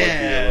be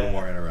a little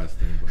more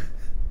interesting.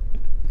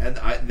 And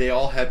they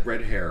all had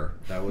red hair.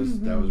 That was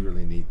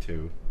really neat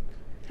too.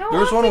 How There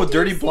was one often with do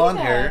you dirty see blonde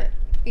that? hair.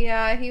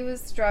 Yeah, he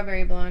was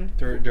strawberry blonde.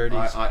 Dirty.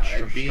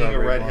 Being a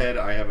redhead,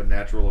 I have a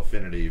natural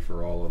affinity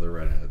for all other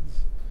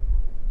redheads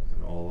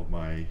and all of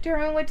my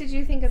Duran, what did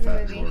you think of the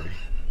fat movie?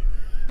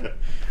 glory.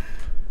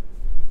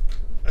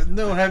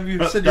 No, have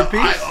you said your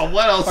piece?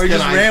 What else? Or can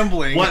just I,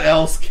 rambling? What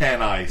else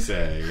can I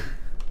say?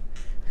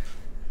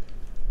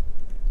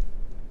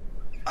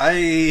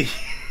 I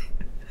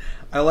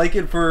like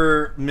it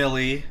for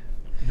Millie,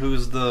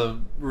 who's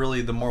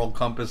really the moral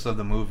compass of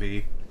the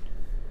movie,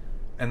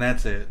 and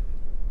that's it.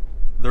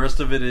 The rest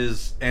of it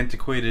is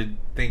antiquated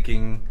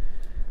thinking,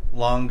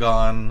 long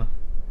gone.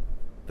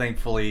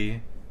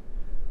 Thankfully,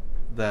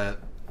 that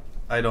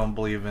I don't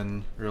believe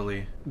in,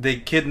 really. They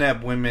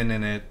kidnap women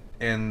in it,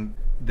 and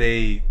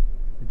they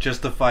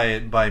justify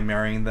it by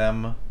marrying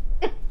them.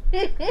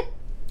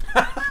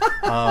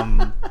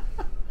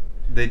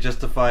 They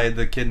justify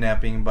the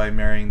kidnapping by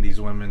marrying these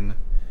women,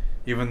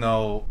 even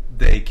though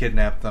they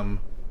kidnapped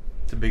them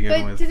to begin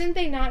But with. didn't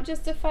they not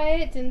justify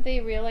it? Didn't they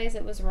realize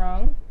it was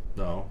wrong?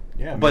 No.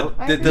 yeah, But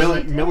I did thought the-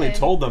 they did. Millie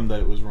told them that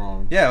it was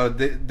wrong. Yeah,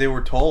 they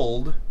were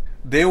told.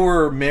 They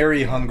were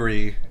Mary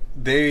hungry.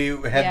 They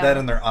had Yeah. that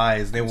in their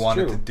eyes. They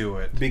wanted true. to do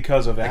it.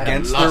 Because of Adam.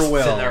 Against Lusts their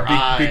will. in their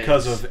eyes.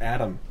 Because of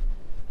Adam.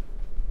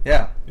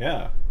 Yeah.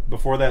 Yeah.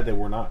 Before that, they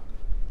were not.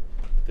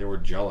 They were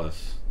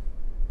jealous.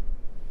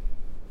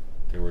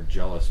 They were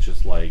jealous,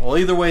 just like Well,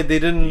 either way, they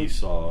didn't.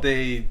 Esau.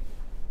 They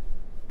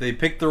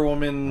picked their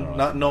woman Oh,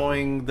 not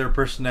knowing their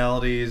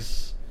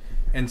personalities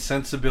and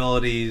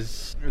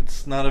sensibilities.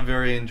 It's not a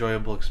very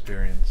enjoyable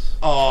experience.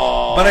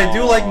 Oh, But I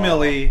do like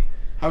Millie.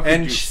 How could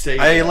And you say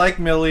I that? like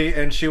Millie,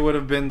 and she would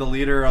have been the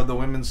leader of the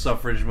women's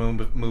suffrage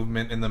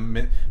movement in the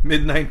mid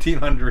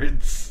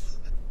 1900s,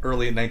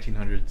 early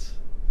 1900s.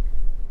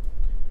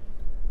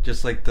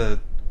 Just like the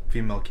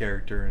female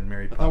character in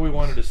Mary I Poppins. thought we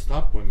wanted to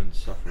stop women's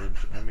suffrage.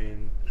 I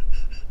mean,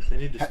 they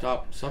need to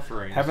stop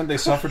suffering. Haven't they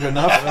suffered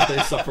enough? Haven't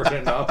they suffered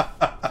enough?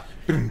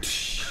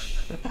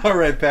 All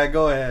right, Pat,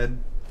 go ahead.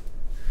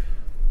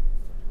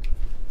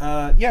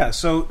 Yeah,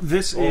 so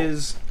this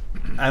is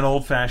an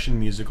old-fashioned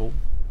musical.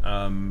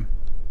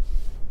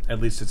 At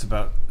least it's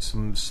about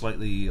some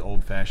slightly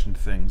old-fashioned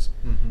things.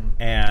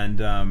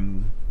 And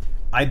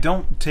I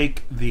don't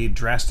take the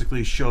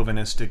drastically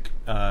chauvinistic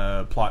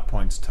plot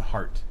points to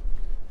heart.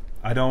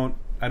 I don't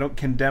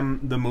condemn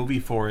the movie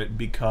for it,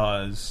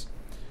 because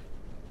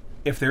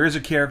if there is a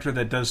character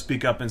that does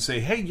speak up and say,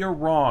 "Hey, you're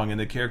wrong," and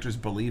the characters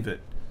believe it,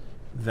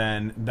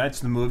 then that's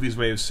the movie's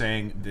way of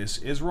saying this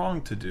is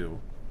wrong to do.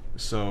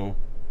 So,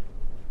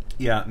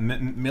 yeah,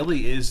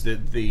 Millie is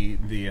the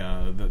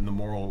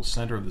moral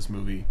center of this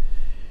movie,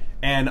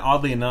 and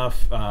oddly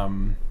enough,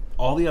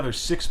 all the other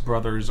 6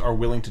 brothers are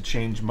willing to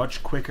change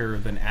much quicker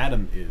than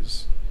Adam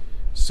is.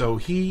 So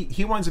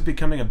he winds up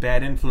becoming a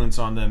bad influence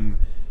on them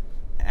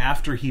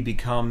after he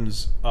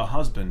becomes a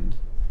husband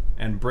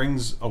and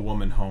brings a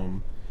woman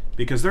home,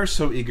 because they're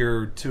so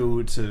eager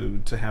to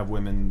have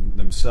women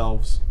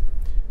themselves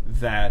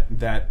that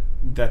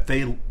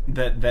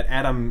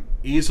Adam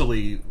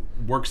easily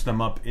works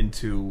them up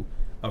into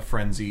a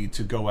frenzy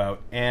to go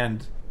out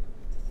and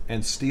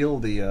steal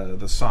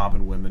the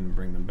Sabin women and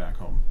bring them back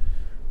home.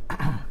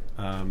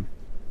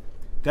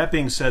 That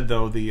being said,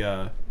 though,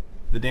 the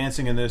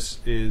dancing in this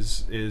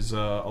is a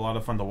lot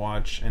of fun to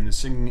watch, and the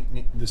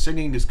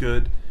singing is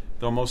good,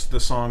 though most of the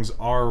songs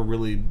are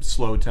really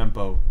slow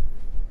tempo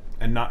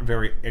and not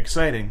very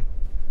exciting.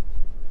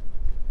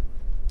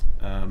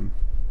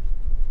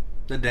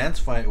 The dance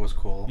fight was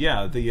cool.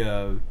 Yeah,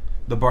 the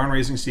barn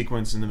raising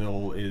sequence in the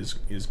middle is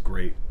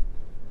great.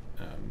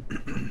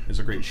 Is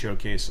a great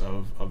showcase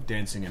of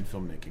dancing and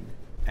filmmaking.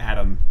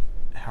 Adam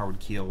Howard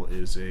Keel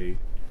is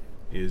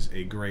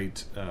a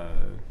great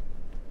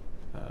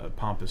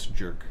pompous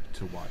jerk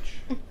to watch,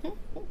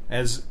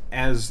 as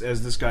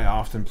this guy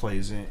often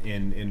plays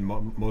in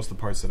most of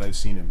the parts that I've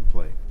seen him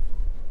play.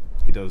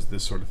 He does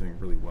this sort of thing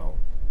really well.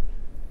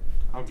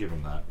 I'll give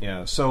him that.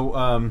 Yeah.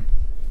 So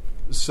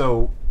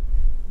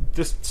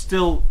this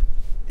still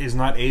is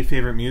not a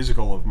favorite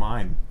musical of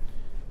mine,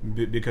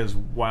 because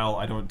while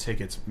I don't take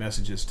its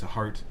messages to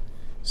heart,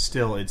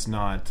 still it's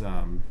not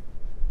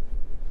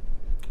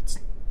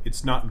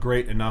it's not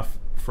great enough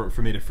for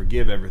me to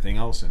forgive everything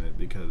else in it,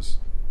 because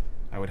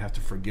I would have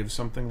to forgive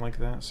something like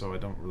that, so I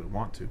don't really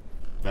want to.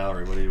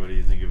 Valerie, what do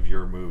you think of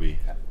your movie?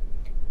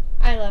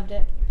 I loved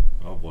it.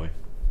 Oh boy.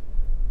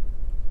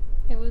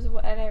 It was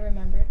what I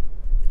remembered.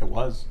 It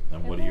was.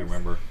 And what It do you was.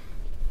 remember?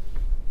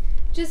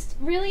 Just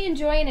really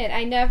enjoying it.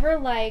 I never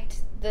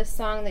liked the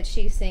song that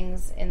she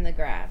sings in the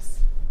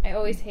grass. I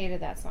always hated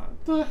that song.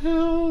 The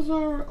hills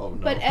are... Oh, no.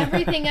 But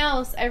everything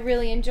else I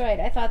really enjoyed.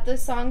 I thought the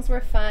songs were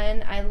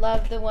fun. I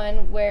loved the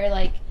one where,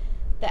 like,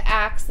 the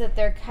axe that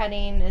they're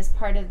cutting is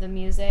part of the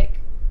music.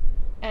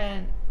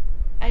 And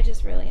I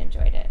just really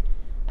enjoyed it.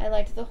 I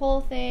liked the whole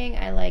thing.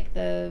 I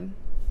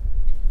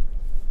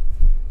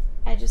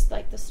just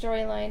like the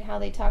storyline, how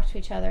they talk to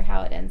each other,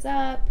 how it ends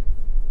up.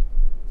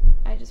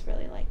 I just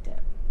really liked it.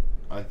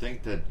 I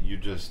think that you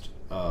just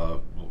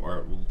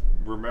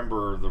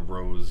remember the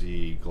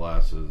rosy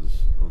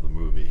glasses of the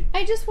movie.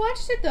 I just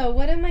watched it, though.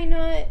 What am I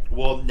not...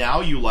 Well, now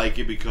you like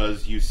it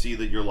because you see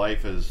that your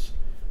life has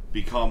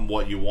become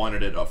what you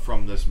wanted it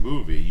from this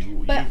movie.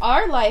 But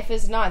our life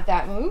is not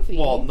that movie.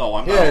 Well, no,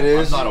 I'm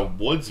not a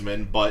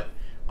woodsman, but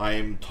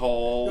I'm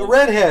tall, A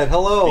redhead,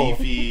 hello.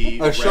 beefy,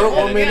 A short redheaded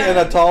woman man,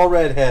 and a tall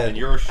redhead. and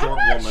you're a short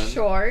I'm not woman.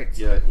 short.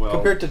 Yeah, well,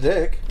 Compared to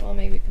Dick. Well,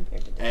 maybe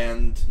compared to that.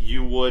 and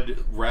you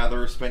would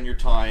rather spend your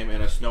time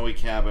in a snowy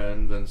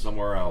cabin than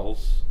somewhere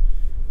else.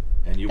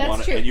 And you That's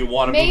want true. to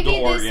move to Maybe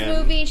Oregon. this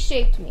movie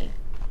shaped me.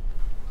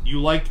 You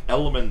liked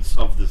elements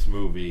of this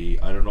movie.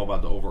 I don't know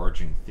about the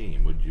overarching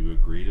theme. Would you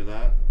agree to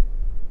that?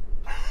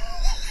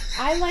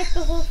 I like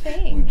the whole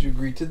thing. Would you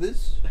agree to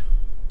this?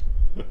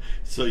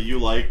 So you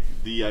like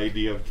the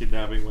idea of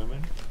kidnapping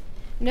women?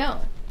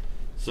 No.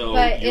 So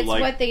But you it's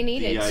like what they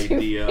needed the to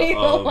idea of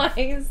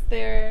realize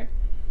their...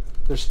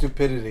 Their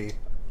stupidity.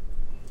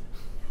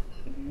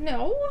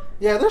 No.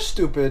 Yeah, they're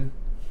stupid.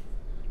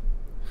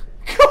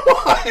 Come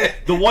on!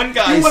 the one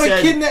guy You want to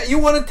said kidnap? You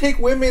want to take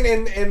women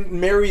and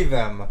marry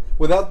them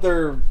without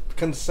their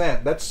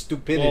consent? That's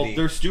stupidity. well,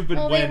 they're stupid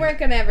Well, when they weren't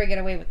going to ever get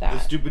away with the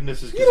that.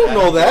 stupidness is. 'cause You don't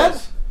know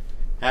that.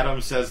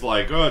 Adam says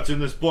like, "Oh, it's in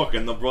this book,"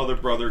 and the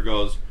brother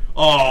goes,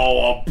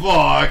 "Oh, a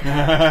book."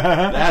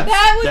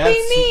 That would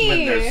be me.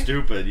 When they're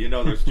stupid. You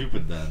know they're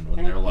stupid then when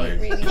I they're hate like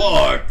reading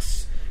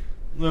books.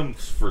 Them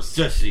for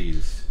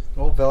sissies.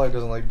 Well, Valerie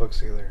doesn't like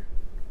books either.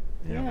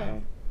 Yeah.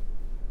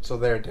 So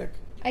there, Dick.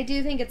 I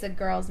do think it's a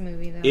girl's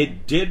movie, though.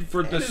 It did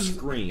for the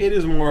screen. It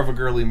is more of a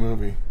girly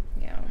movie.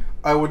 Yeah.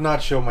 I would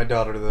not show my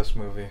daughter this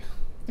movie.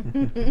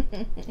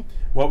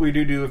 What would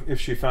you do if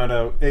she found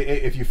out?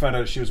 If you found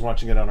out she was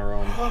watching it on her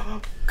own?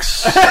 I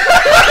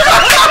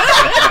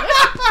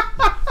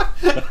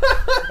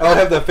would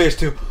have that face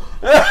too.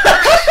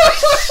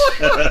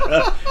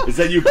 Is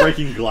that you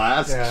breaking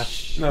glass? Yeah.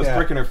 No, it's Yeah.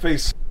 breaking her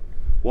face.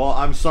 Well,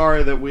 I'm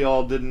sorry that we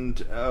all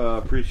didn't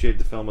appreciate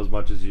the film as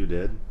much as you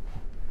did.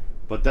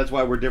 But that's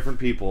why we're different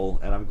people,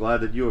 and I'm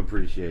glad that you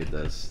appreciate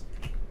this.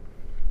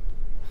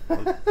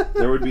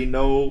 There would be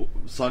no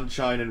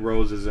sunshine and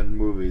roses in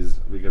movies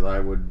because I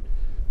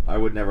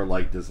would never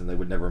like this and they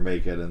would never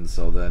make it, and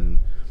so then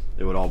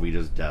it would all be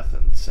just death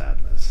and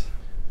sadness.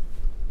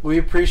 We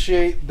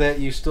appreciate that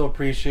you still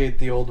appreciate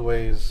the old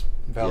ways,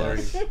 Valerie.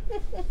 Yes.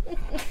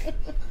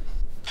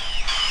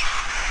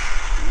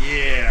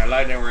 Yeah,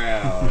 lightning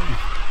round.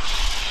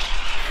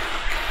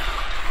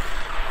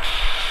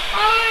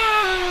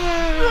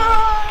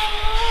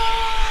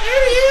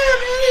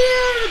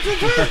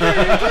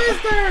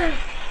 Twister.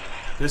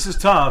 This is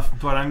tough,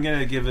 but I'm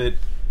gonna give it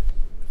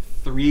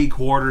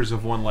 3/4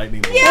 of one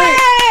lightning bolt. Yay!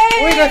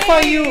 Wait, I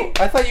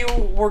thought you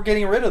were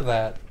getting rid of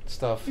that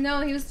stuff.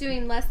 No, he was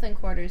doing less than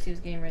quarters. He was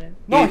getting rid of.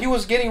 No, he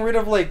was getting rid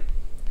of like.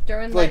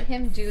 Derwin Like, let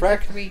him do the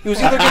 3 He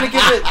was either going to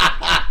give it.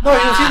 No,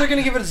 he was either going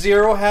to give it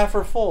 0, half,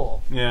 or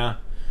full. Yeah,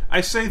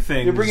 I say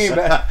things. You're bringing it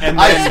back. and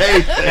I then,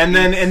 say things. and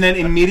then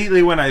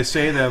immediately when I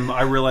say them,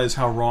 I realize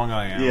how wrong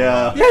I am.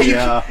 Yeah.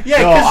 Yeah, No,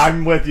 'cause-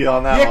 I'm with you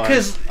on that Yeah,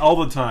 one. all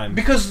the time.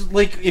 because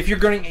like if you're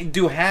going to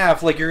do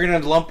half, like you're going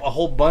to lump a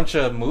whole bunch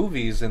of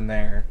movies in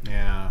there.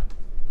 Yeah.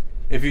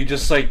 If you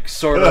just like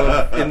sort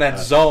of in that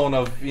zone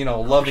of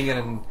loving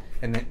it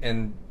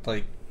and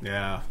like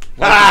Yeah.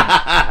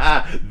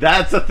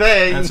 That's a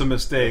thing. That's a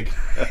mistake.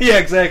 yeah,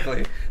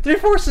 exactly.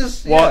 3/4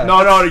 is well,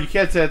 no, you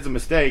can't say it's a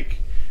mistake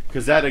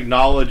because that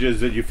acknowledges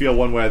that you feel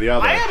one way or the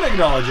other. I am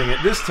acknowledging it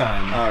this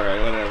time. All right,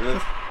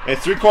 whatever.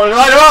 It's 3/4.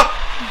 Light him up.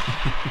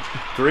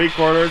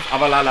 3/4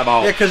 of a light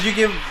bulb. Yeah, because you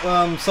give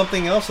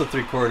something else a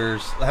 3/4.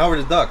 Howard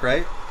the Duck,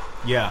 right?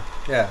 Yeah.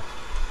 Yeah.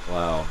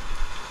 Wow.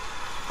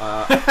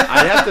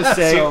 I have to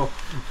say.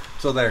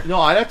 So there. No,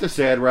 I'd have to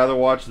say I'd rather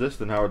watch this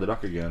than Howard the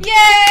Duck again. Yay!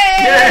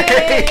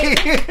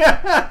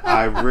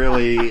 I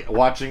really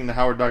watching the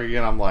Howard Duck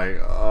again. I'm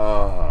like,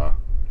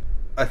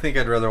 I think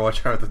I'd rather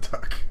watch Howard the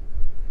Duck.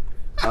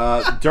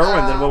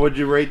 Derwin, then what would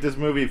you rate this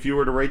movie if you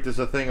were to rate this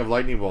a thing of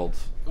lightning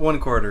bolts?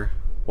 1/4.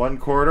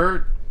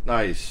 1/4.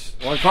 Nice.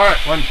 1/4.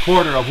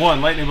 1/4 of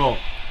one lightning bolt.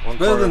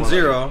 Better than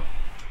 0.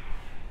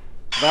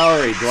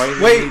 Valerie, do I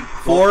even Wait, need,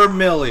 for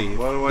Millie,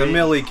 What do the I-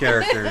 Millie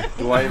character.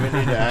 do I even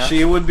need to ask?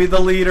 She would be the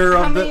leader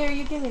How of many the. are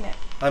you giving it?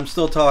 I'm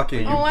still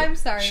talking. Oh, I'm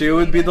sorry. She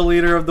would be the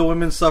leader of the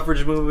women's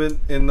suffrage movement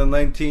in the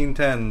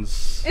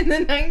 1910s. in the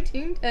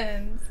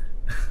 1910s.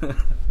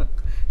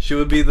 She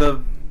would be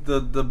the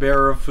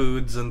bearer of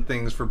foods and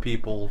things for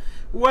people.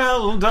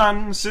 Well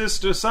done,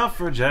 Sister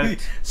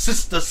Suffragette.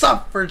 Sister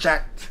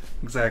Suffragette.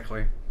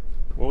 Exactly.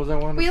 What was that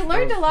one? We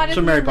learned a lot of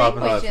So new Mary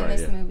Poppins. language Oh, that's in right,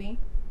 this yeah. movie.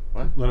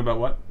 Learn about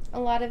what? A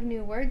lot of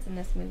new words in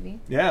this movie.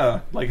 Yeah,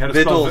 like how to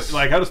Vittles.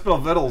 spell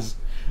vittles.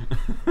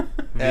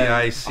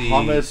 V-I-C.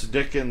 Hummus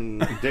Dick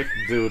and Dick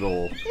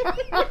Doodle.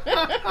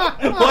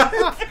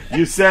 What?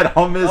 You said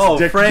hummus Oh,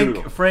 Dick Frank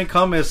Doodle.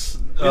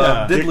 Hummus.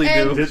 Yeah. Diddly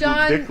And do.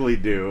 John- Dickly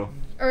do.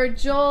 Or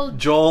Joel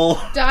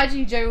Joel.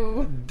 Dodgy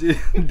Joe.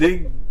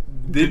 Digitally.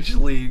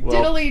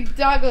 Diddly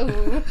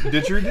Doggahoo.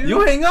 Didgeridoo?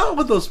 You hang out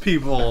with those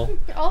people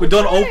All who the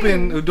don't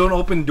time.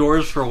 open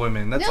doors for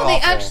women. That's No, awful.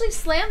 they actually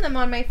slam them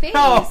on my face.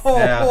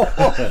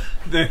 Yeah.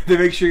 they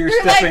make sure you're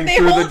They're stepping they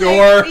through the hold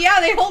door. yeah,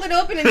 they hold it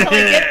open until I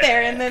get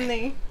there, and then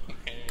they.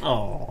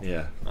 Oh.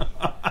 Yeah.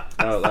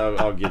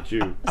 I'll get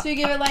you. So you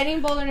give it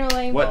lightning bolt or no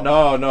lightning What?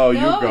 bolt? No, you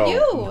No, go.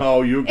 you.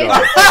 No, you go.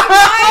 It's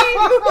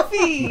my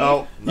movie.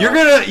 No. You're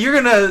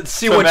gonna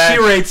see To what match. she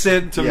rates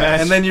it, To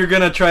match. and then you're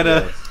gonna try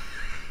to Yes.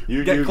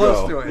 You get you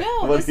close go. to it. No,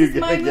 What this are you is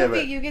my gonna give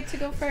movie. it? You get to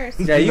go first.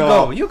 Yeah, you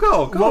No. go. You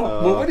go. Go.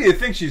 Well, what do you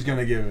think she's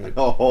gonna give it?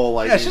 A whole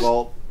lightning she's-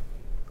 bolt.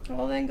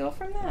 Well, then go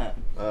from that.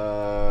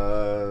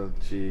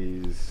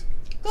 Jeez.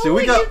 Go See, we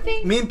what got you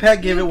think me and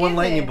Pat gave you it one give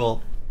lightning it.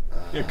 bolt.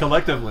 Yeah,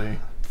 collectively,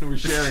 we're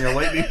sharing a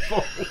lightning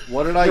bolt.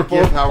 What did I We're give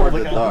both Howard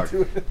the holding Duck? on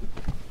to it.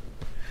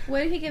 What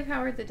did he give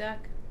Howard the Duck?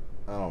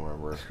 I don't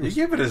remember. You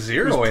gave it a It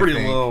 0. was pretty I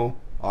think. low.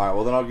 All right,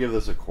 well then I'll give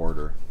this a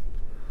 1/4.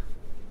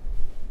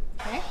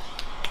 Okay.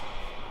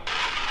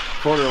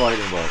 1/4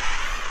 lightning bolt.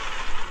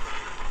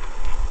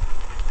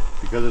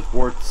 Because it's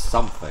worth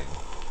something.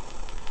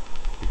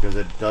 Because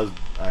it does.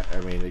 I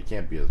mean, it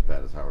can't be as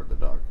bad as Howard the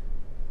Duck.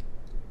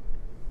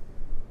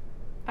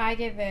 I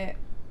give it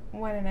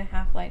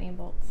 1.5 lightning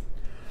bolts.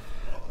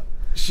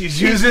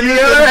 She's using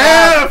the other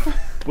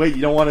half. Wait,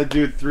 you don't want to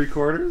do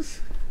 3/4?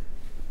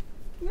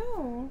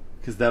 No.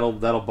 Because that'll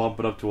bump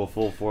it up to a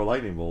full 4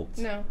 lightning bolts.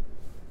 No.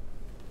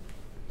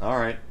 All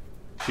right.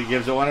 She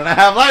gives it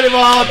 1.5 lightning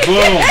bolts.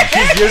 Boom.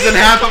 She's using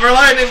half of her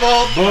lightning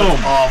bolt. Boom.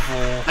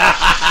 Awful.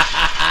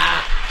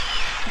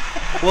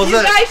 Well,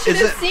 You guys should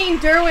have seen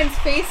Derwin's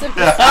face of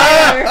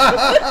despair.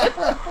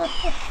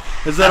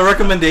 Is that a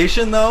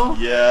recommendation though?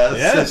 Yes.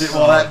 Yes.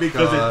 Well, that Oh,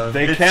 because God.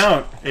 They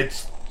count.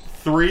 It's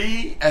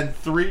 3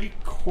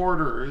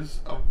 3/4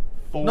 of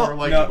 4 No,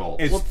 lightning No,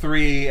 bolts. it's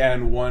 3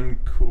 and 1.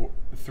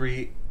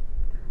 3.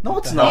 No,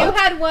 it's you not.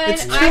 had one.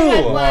 It's I had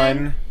 2. one.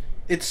 1.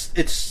 It's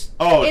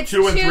oh, It's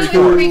 2 and 2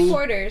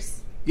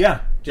 3/4. Yeah.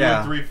 2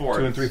 Yeah. and 3/4.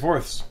 2 and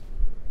 3/4.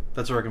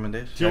 that's a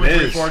recommendation. 2 That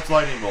and is. 3/4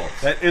 lightning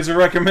bolts. That is a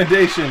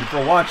recommendation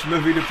for Watch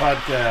Movie to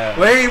Podcast.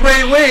 Wait.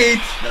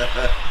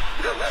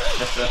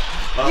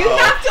 You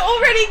have to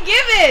already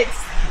give it.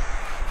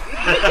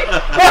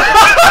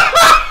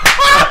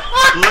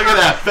 Look at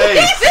that face.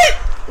 Leave it.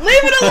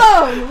 Leave it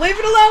alone. Leave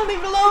it alone. Leave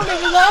it alone. Leave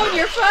it alone.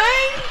 You're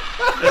fine.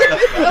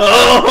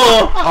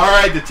 All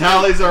right, the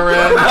tallies are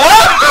in.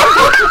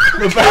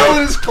 The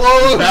ballot is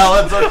closed.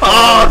 Ballots are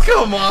Oh, closed.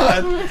 come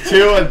on.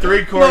 2 and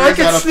 3/4 No, I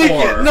can out of sneak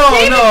 4. it. No,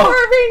 Save it no. for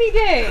a rainy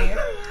day.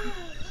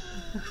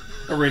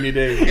 A rainy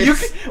day.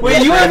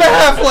 Wait, you have a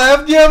half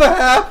left. You have a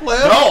half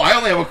left. No, I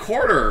only have a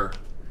 1/4.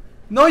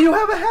 No, you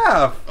have a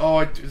half. Oh,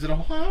 is it a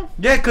whole half?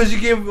 Yeah, because you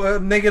gave a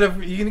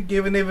negative. You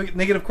gave a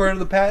negative quarter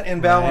to Pat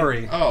and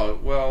Valerie. Oh,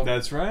 well.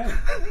 That's right.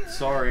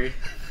 Sorry.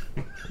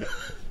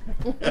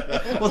 Well,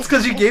 it's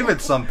because you gave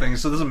it something,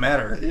 so it doesn't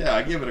matter. Yeah,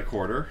 I gave it a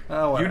quarter.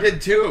 Oh, you whatever.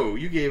 did too.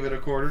 You gave it a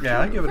quarter.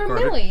 Yeah, I too. give it a For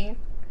quarter. Millie.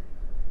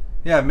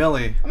 Yeah,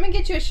 Millie. I'm gonna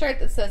get you a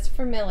shirt that says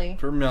 "For Millie."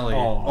 For Millie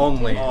Oh.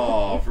 only.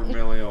 Oh, for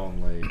Millie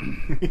only.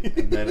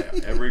 And then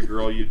every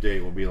girl you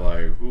date will be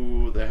like,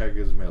 "Who the heck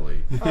is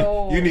Millie?"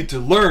 Oh, You need to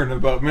learn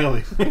about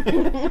Millie.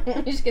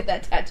 you should get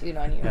that tattooed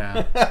on you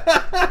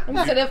Yeah.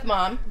 instead of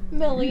Mom,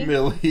 Millie.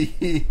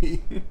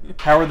 Millie.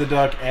 Howard the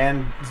Duck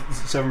and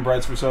Seven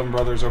Brides for Seven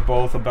Brothers are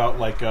both about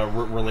like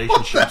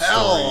relationship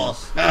Hell.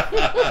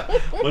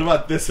 stories. What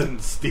about this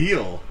and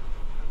Steel?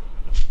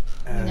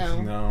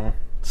 No. No.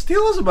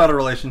 Steel is about a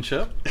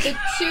relationship. The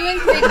 2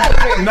 and 3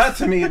 quarters. Not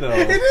to me though.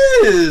 It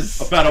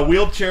is. About a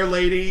wheelchair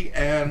lady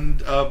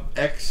and a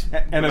ex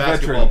And a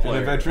basketball veteran. player.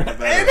 And a veteran. A And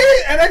veteran.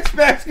 an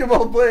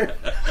ex-basketball player.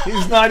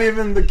 He's not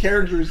even the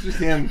character, it's just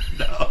him.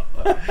 No,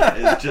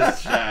 it's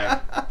just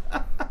Shaq.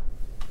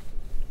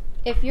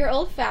 If you're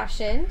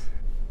old-fashioned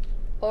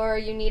or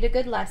you need a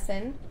good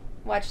lesson,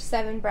 watch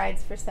 7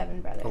 Brides for Seven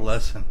Brothers. A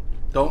lesson.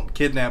 Don't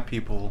kidnap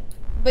people.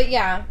 But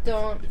yeah,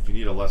 don't If you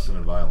need a lesson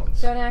in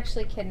violence.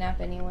 actually kidnap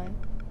anyone.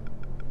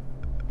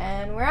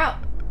 And we're out.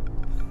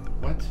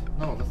 What?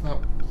 No, that's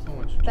not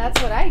what you do.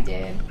 That's what I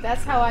did.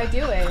 That's how I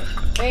do it.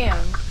 Bam.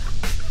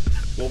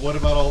 Well, what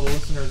about all the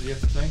listeners? You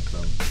have to thank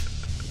them.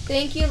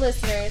 Thank you,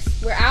 listeners.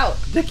 We're out.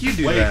 Dick, you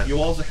do Wait, that. you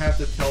also have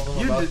to tell them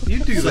You about do-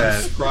 you do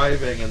that.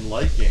 subscribing and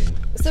liking.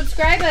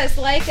 Subscribe us,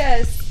 like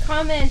us,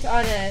 comment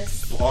on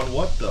us, On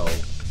what though?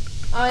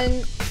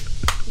 on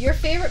your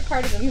favorite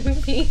part of the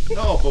movie.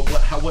 No, but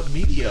what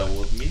medium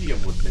would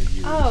they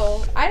use?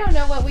 Oh, I don't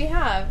know what we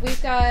have. We've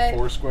got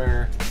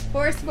Foursquare.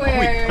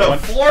 Foursquare, The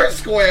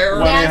Foursquare.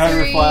 1-800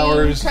 Nazarene,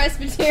 Flowers.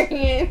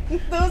 Presbyterian.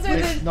 Those are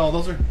Wait, the no,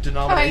 those are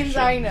denominations.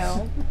 times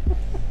I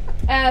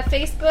know.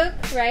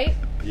 Facebook, right?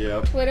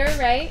 Yep. Twitter,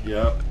 right?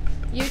 Yep.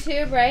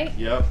 YouTube, right?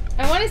 Yep.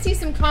 I want to see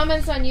some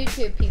comments on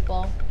YouTube,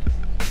 people.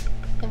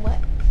 And what?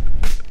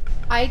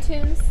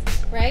 iTunes,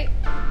 right?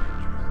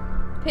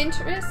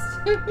 Pinterest?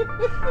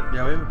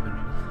 Yeah, we have a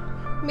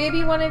Pinterest.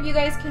 Maybe one of you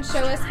guys can show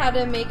us how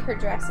to make her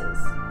dresses.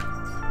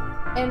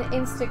 And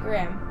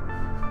Instagram.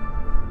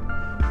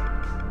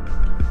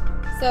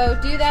 So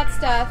do that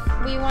stuff.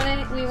 We want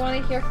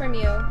to hear from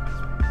you.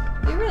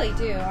 We really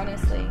do,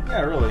 honestly.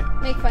 Yeah, really.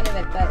 Make fun of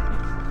it, but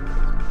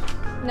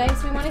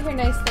nice. We want to hear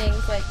nice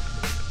things like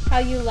how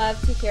you love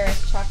to hear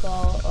us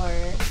chuckle, or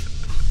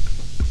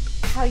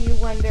how you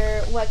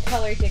wonder what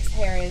color Dick's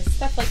hair is.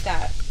 Stuff like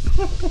that.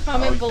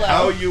 Comment below.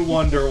 How you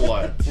wonder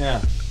what?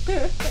 Yeah. Put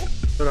it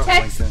on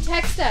LinkedIn.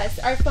 Text us.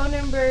 Our phone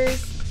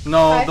number's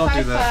No, don't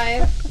do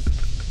that.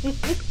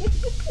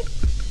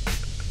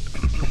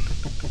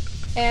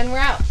 555. And we're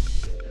out.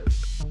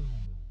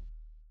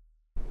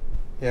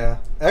 Yeah.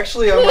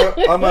 Actually,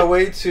 on my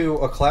way to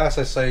a class,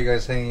 I saw you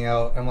guys hanging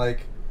out. I'm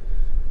like,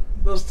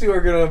 those two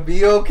are gonna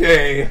be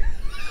okay.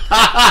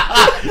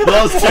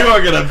 Those two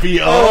are gonna be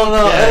okay.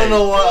 I don't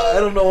know why. I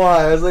don't know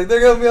why. I was like,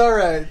 they're gonna be all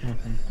right.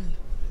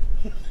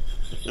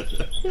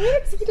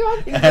 What's he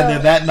talking And about?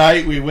 then that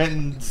night we went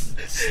and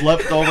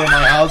slept over at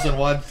my house and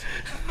watched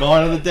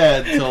Gone of the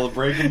Dead till the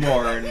break of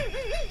morn.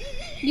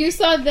 You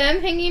saw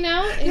them hanging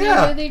out, and you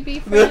Yeah. knew they'd be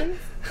friends.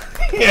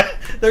 Yeah,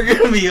 they're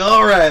gonna be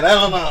all right. I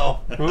don't know.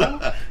 Who?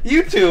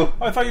 You two.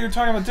 Oh, I thought you were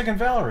talking about Dick and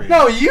Valerie.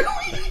 No, you.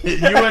 You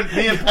and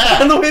me and On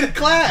Pat. the way to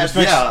class.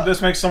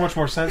 This makes so much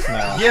more sense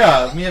now.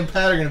 Yeah, me and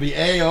Pat are gonna be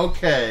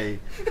A-okay.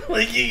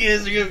 Like you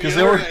guys are gonna be Because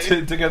they were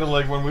alright. together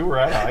like when we were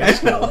at high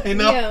school. I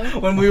know. Yeah.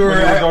 When we were, When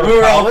you were going to we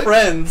were all college?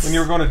 friends. When you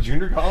were going to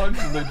junior college?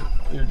 And there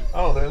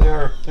they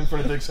are in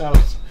front of Dick's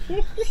house.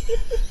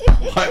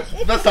 What?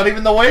 That's not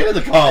even the way to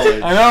the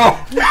college. I know.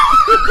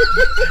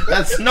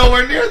 That's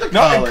nowhere near the No,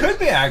 college. it could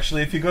be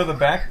actually if you go the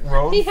back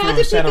road He had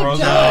through to Santa pick a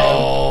Rosa.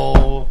 job.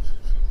 No.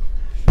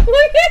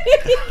 Look at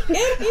it. He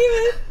can't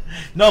even.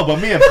 No, but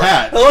me and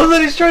Pat. I love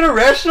that he's trying to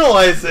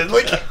rationalize it.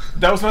 Like,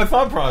 That was my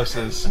thought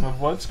process of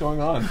what's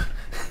going on.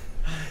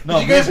 No,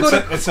 did you guys me- go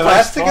to it's a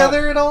class nice thought.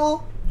 together at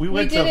all? we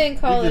went did to it in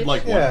college. We did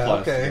like one Yeah,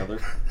 class okay. together,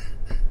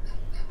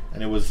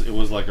 and it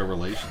was like a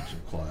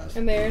relationship class.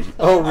 A marriage.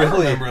 Oh, I really?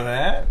 remember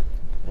that.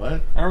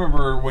 What? I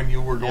remember when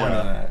you were going to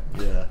that.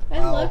 Yeah. I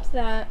Wow. loved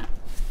that.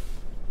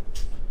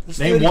 Let's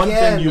do Name it one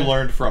again. thing you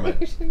learned from We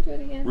it. should do it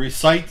again.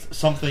 Recite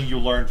something you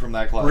learned from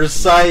that class.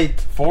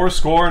 Recite.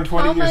 20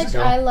 How years much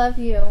ago. I love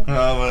you.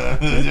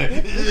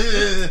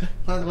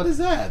 What is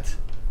that?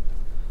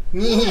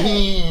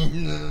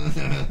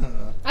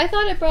 I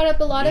thought it brought up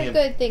a lot Me of and-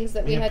 good things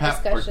that we Me and had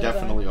Pat are discussions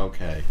definitely on.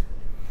 okay.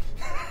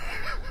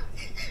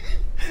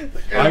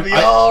 It'll be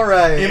all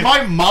right. In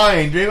my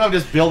mind, maybe I'm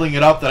just building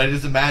it up that I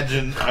just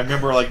imagine. I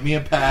remember like me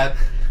and Pat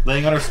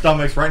laying on our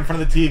stomachs right in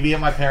front of the TV at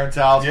my parents'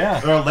 house. Yeah.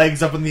 With our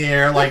legs up in the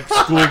air like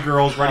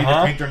schoolgirls ready Uh-huh.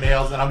 to paint their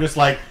nails, and I'm just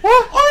like,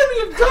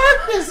 Army of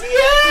Darkness,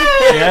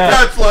 yeah! Yeah.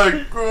 That's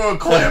like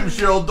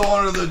Clamshell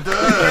Dawn of the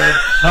Dead.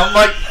 And I'm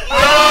like,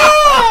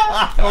 ah!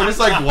 We're just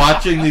like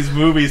watching these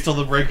movies till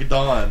the break of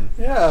dawn.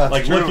 Yeah.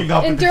 Like looking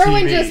up And at the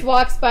Derwin TV. just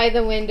walks by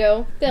the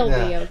window. They'll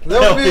be okay.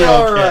 They'll be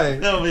all right.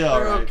 They'll be all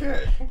They're right.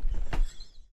 okay.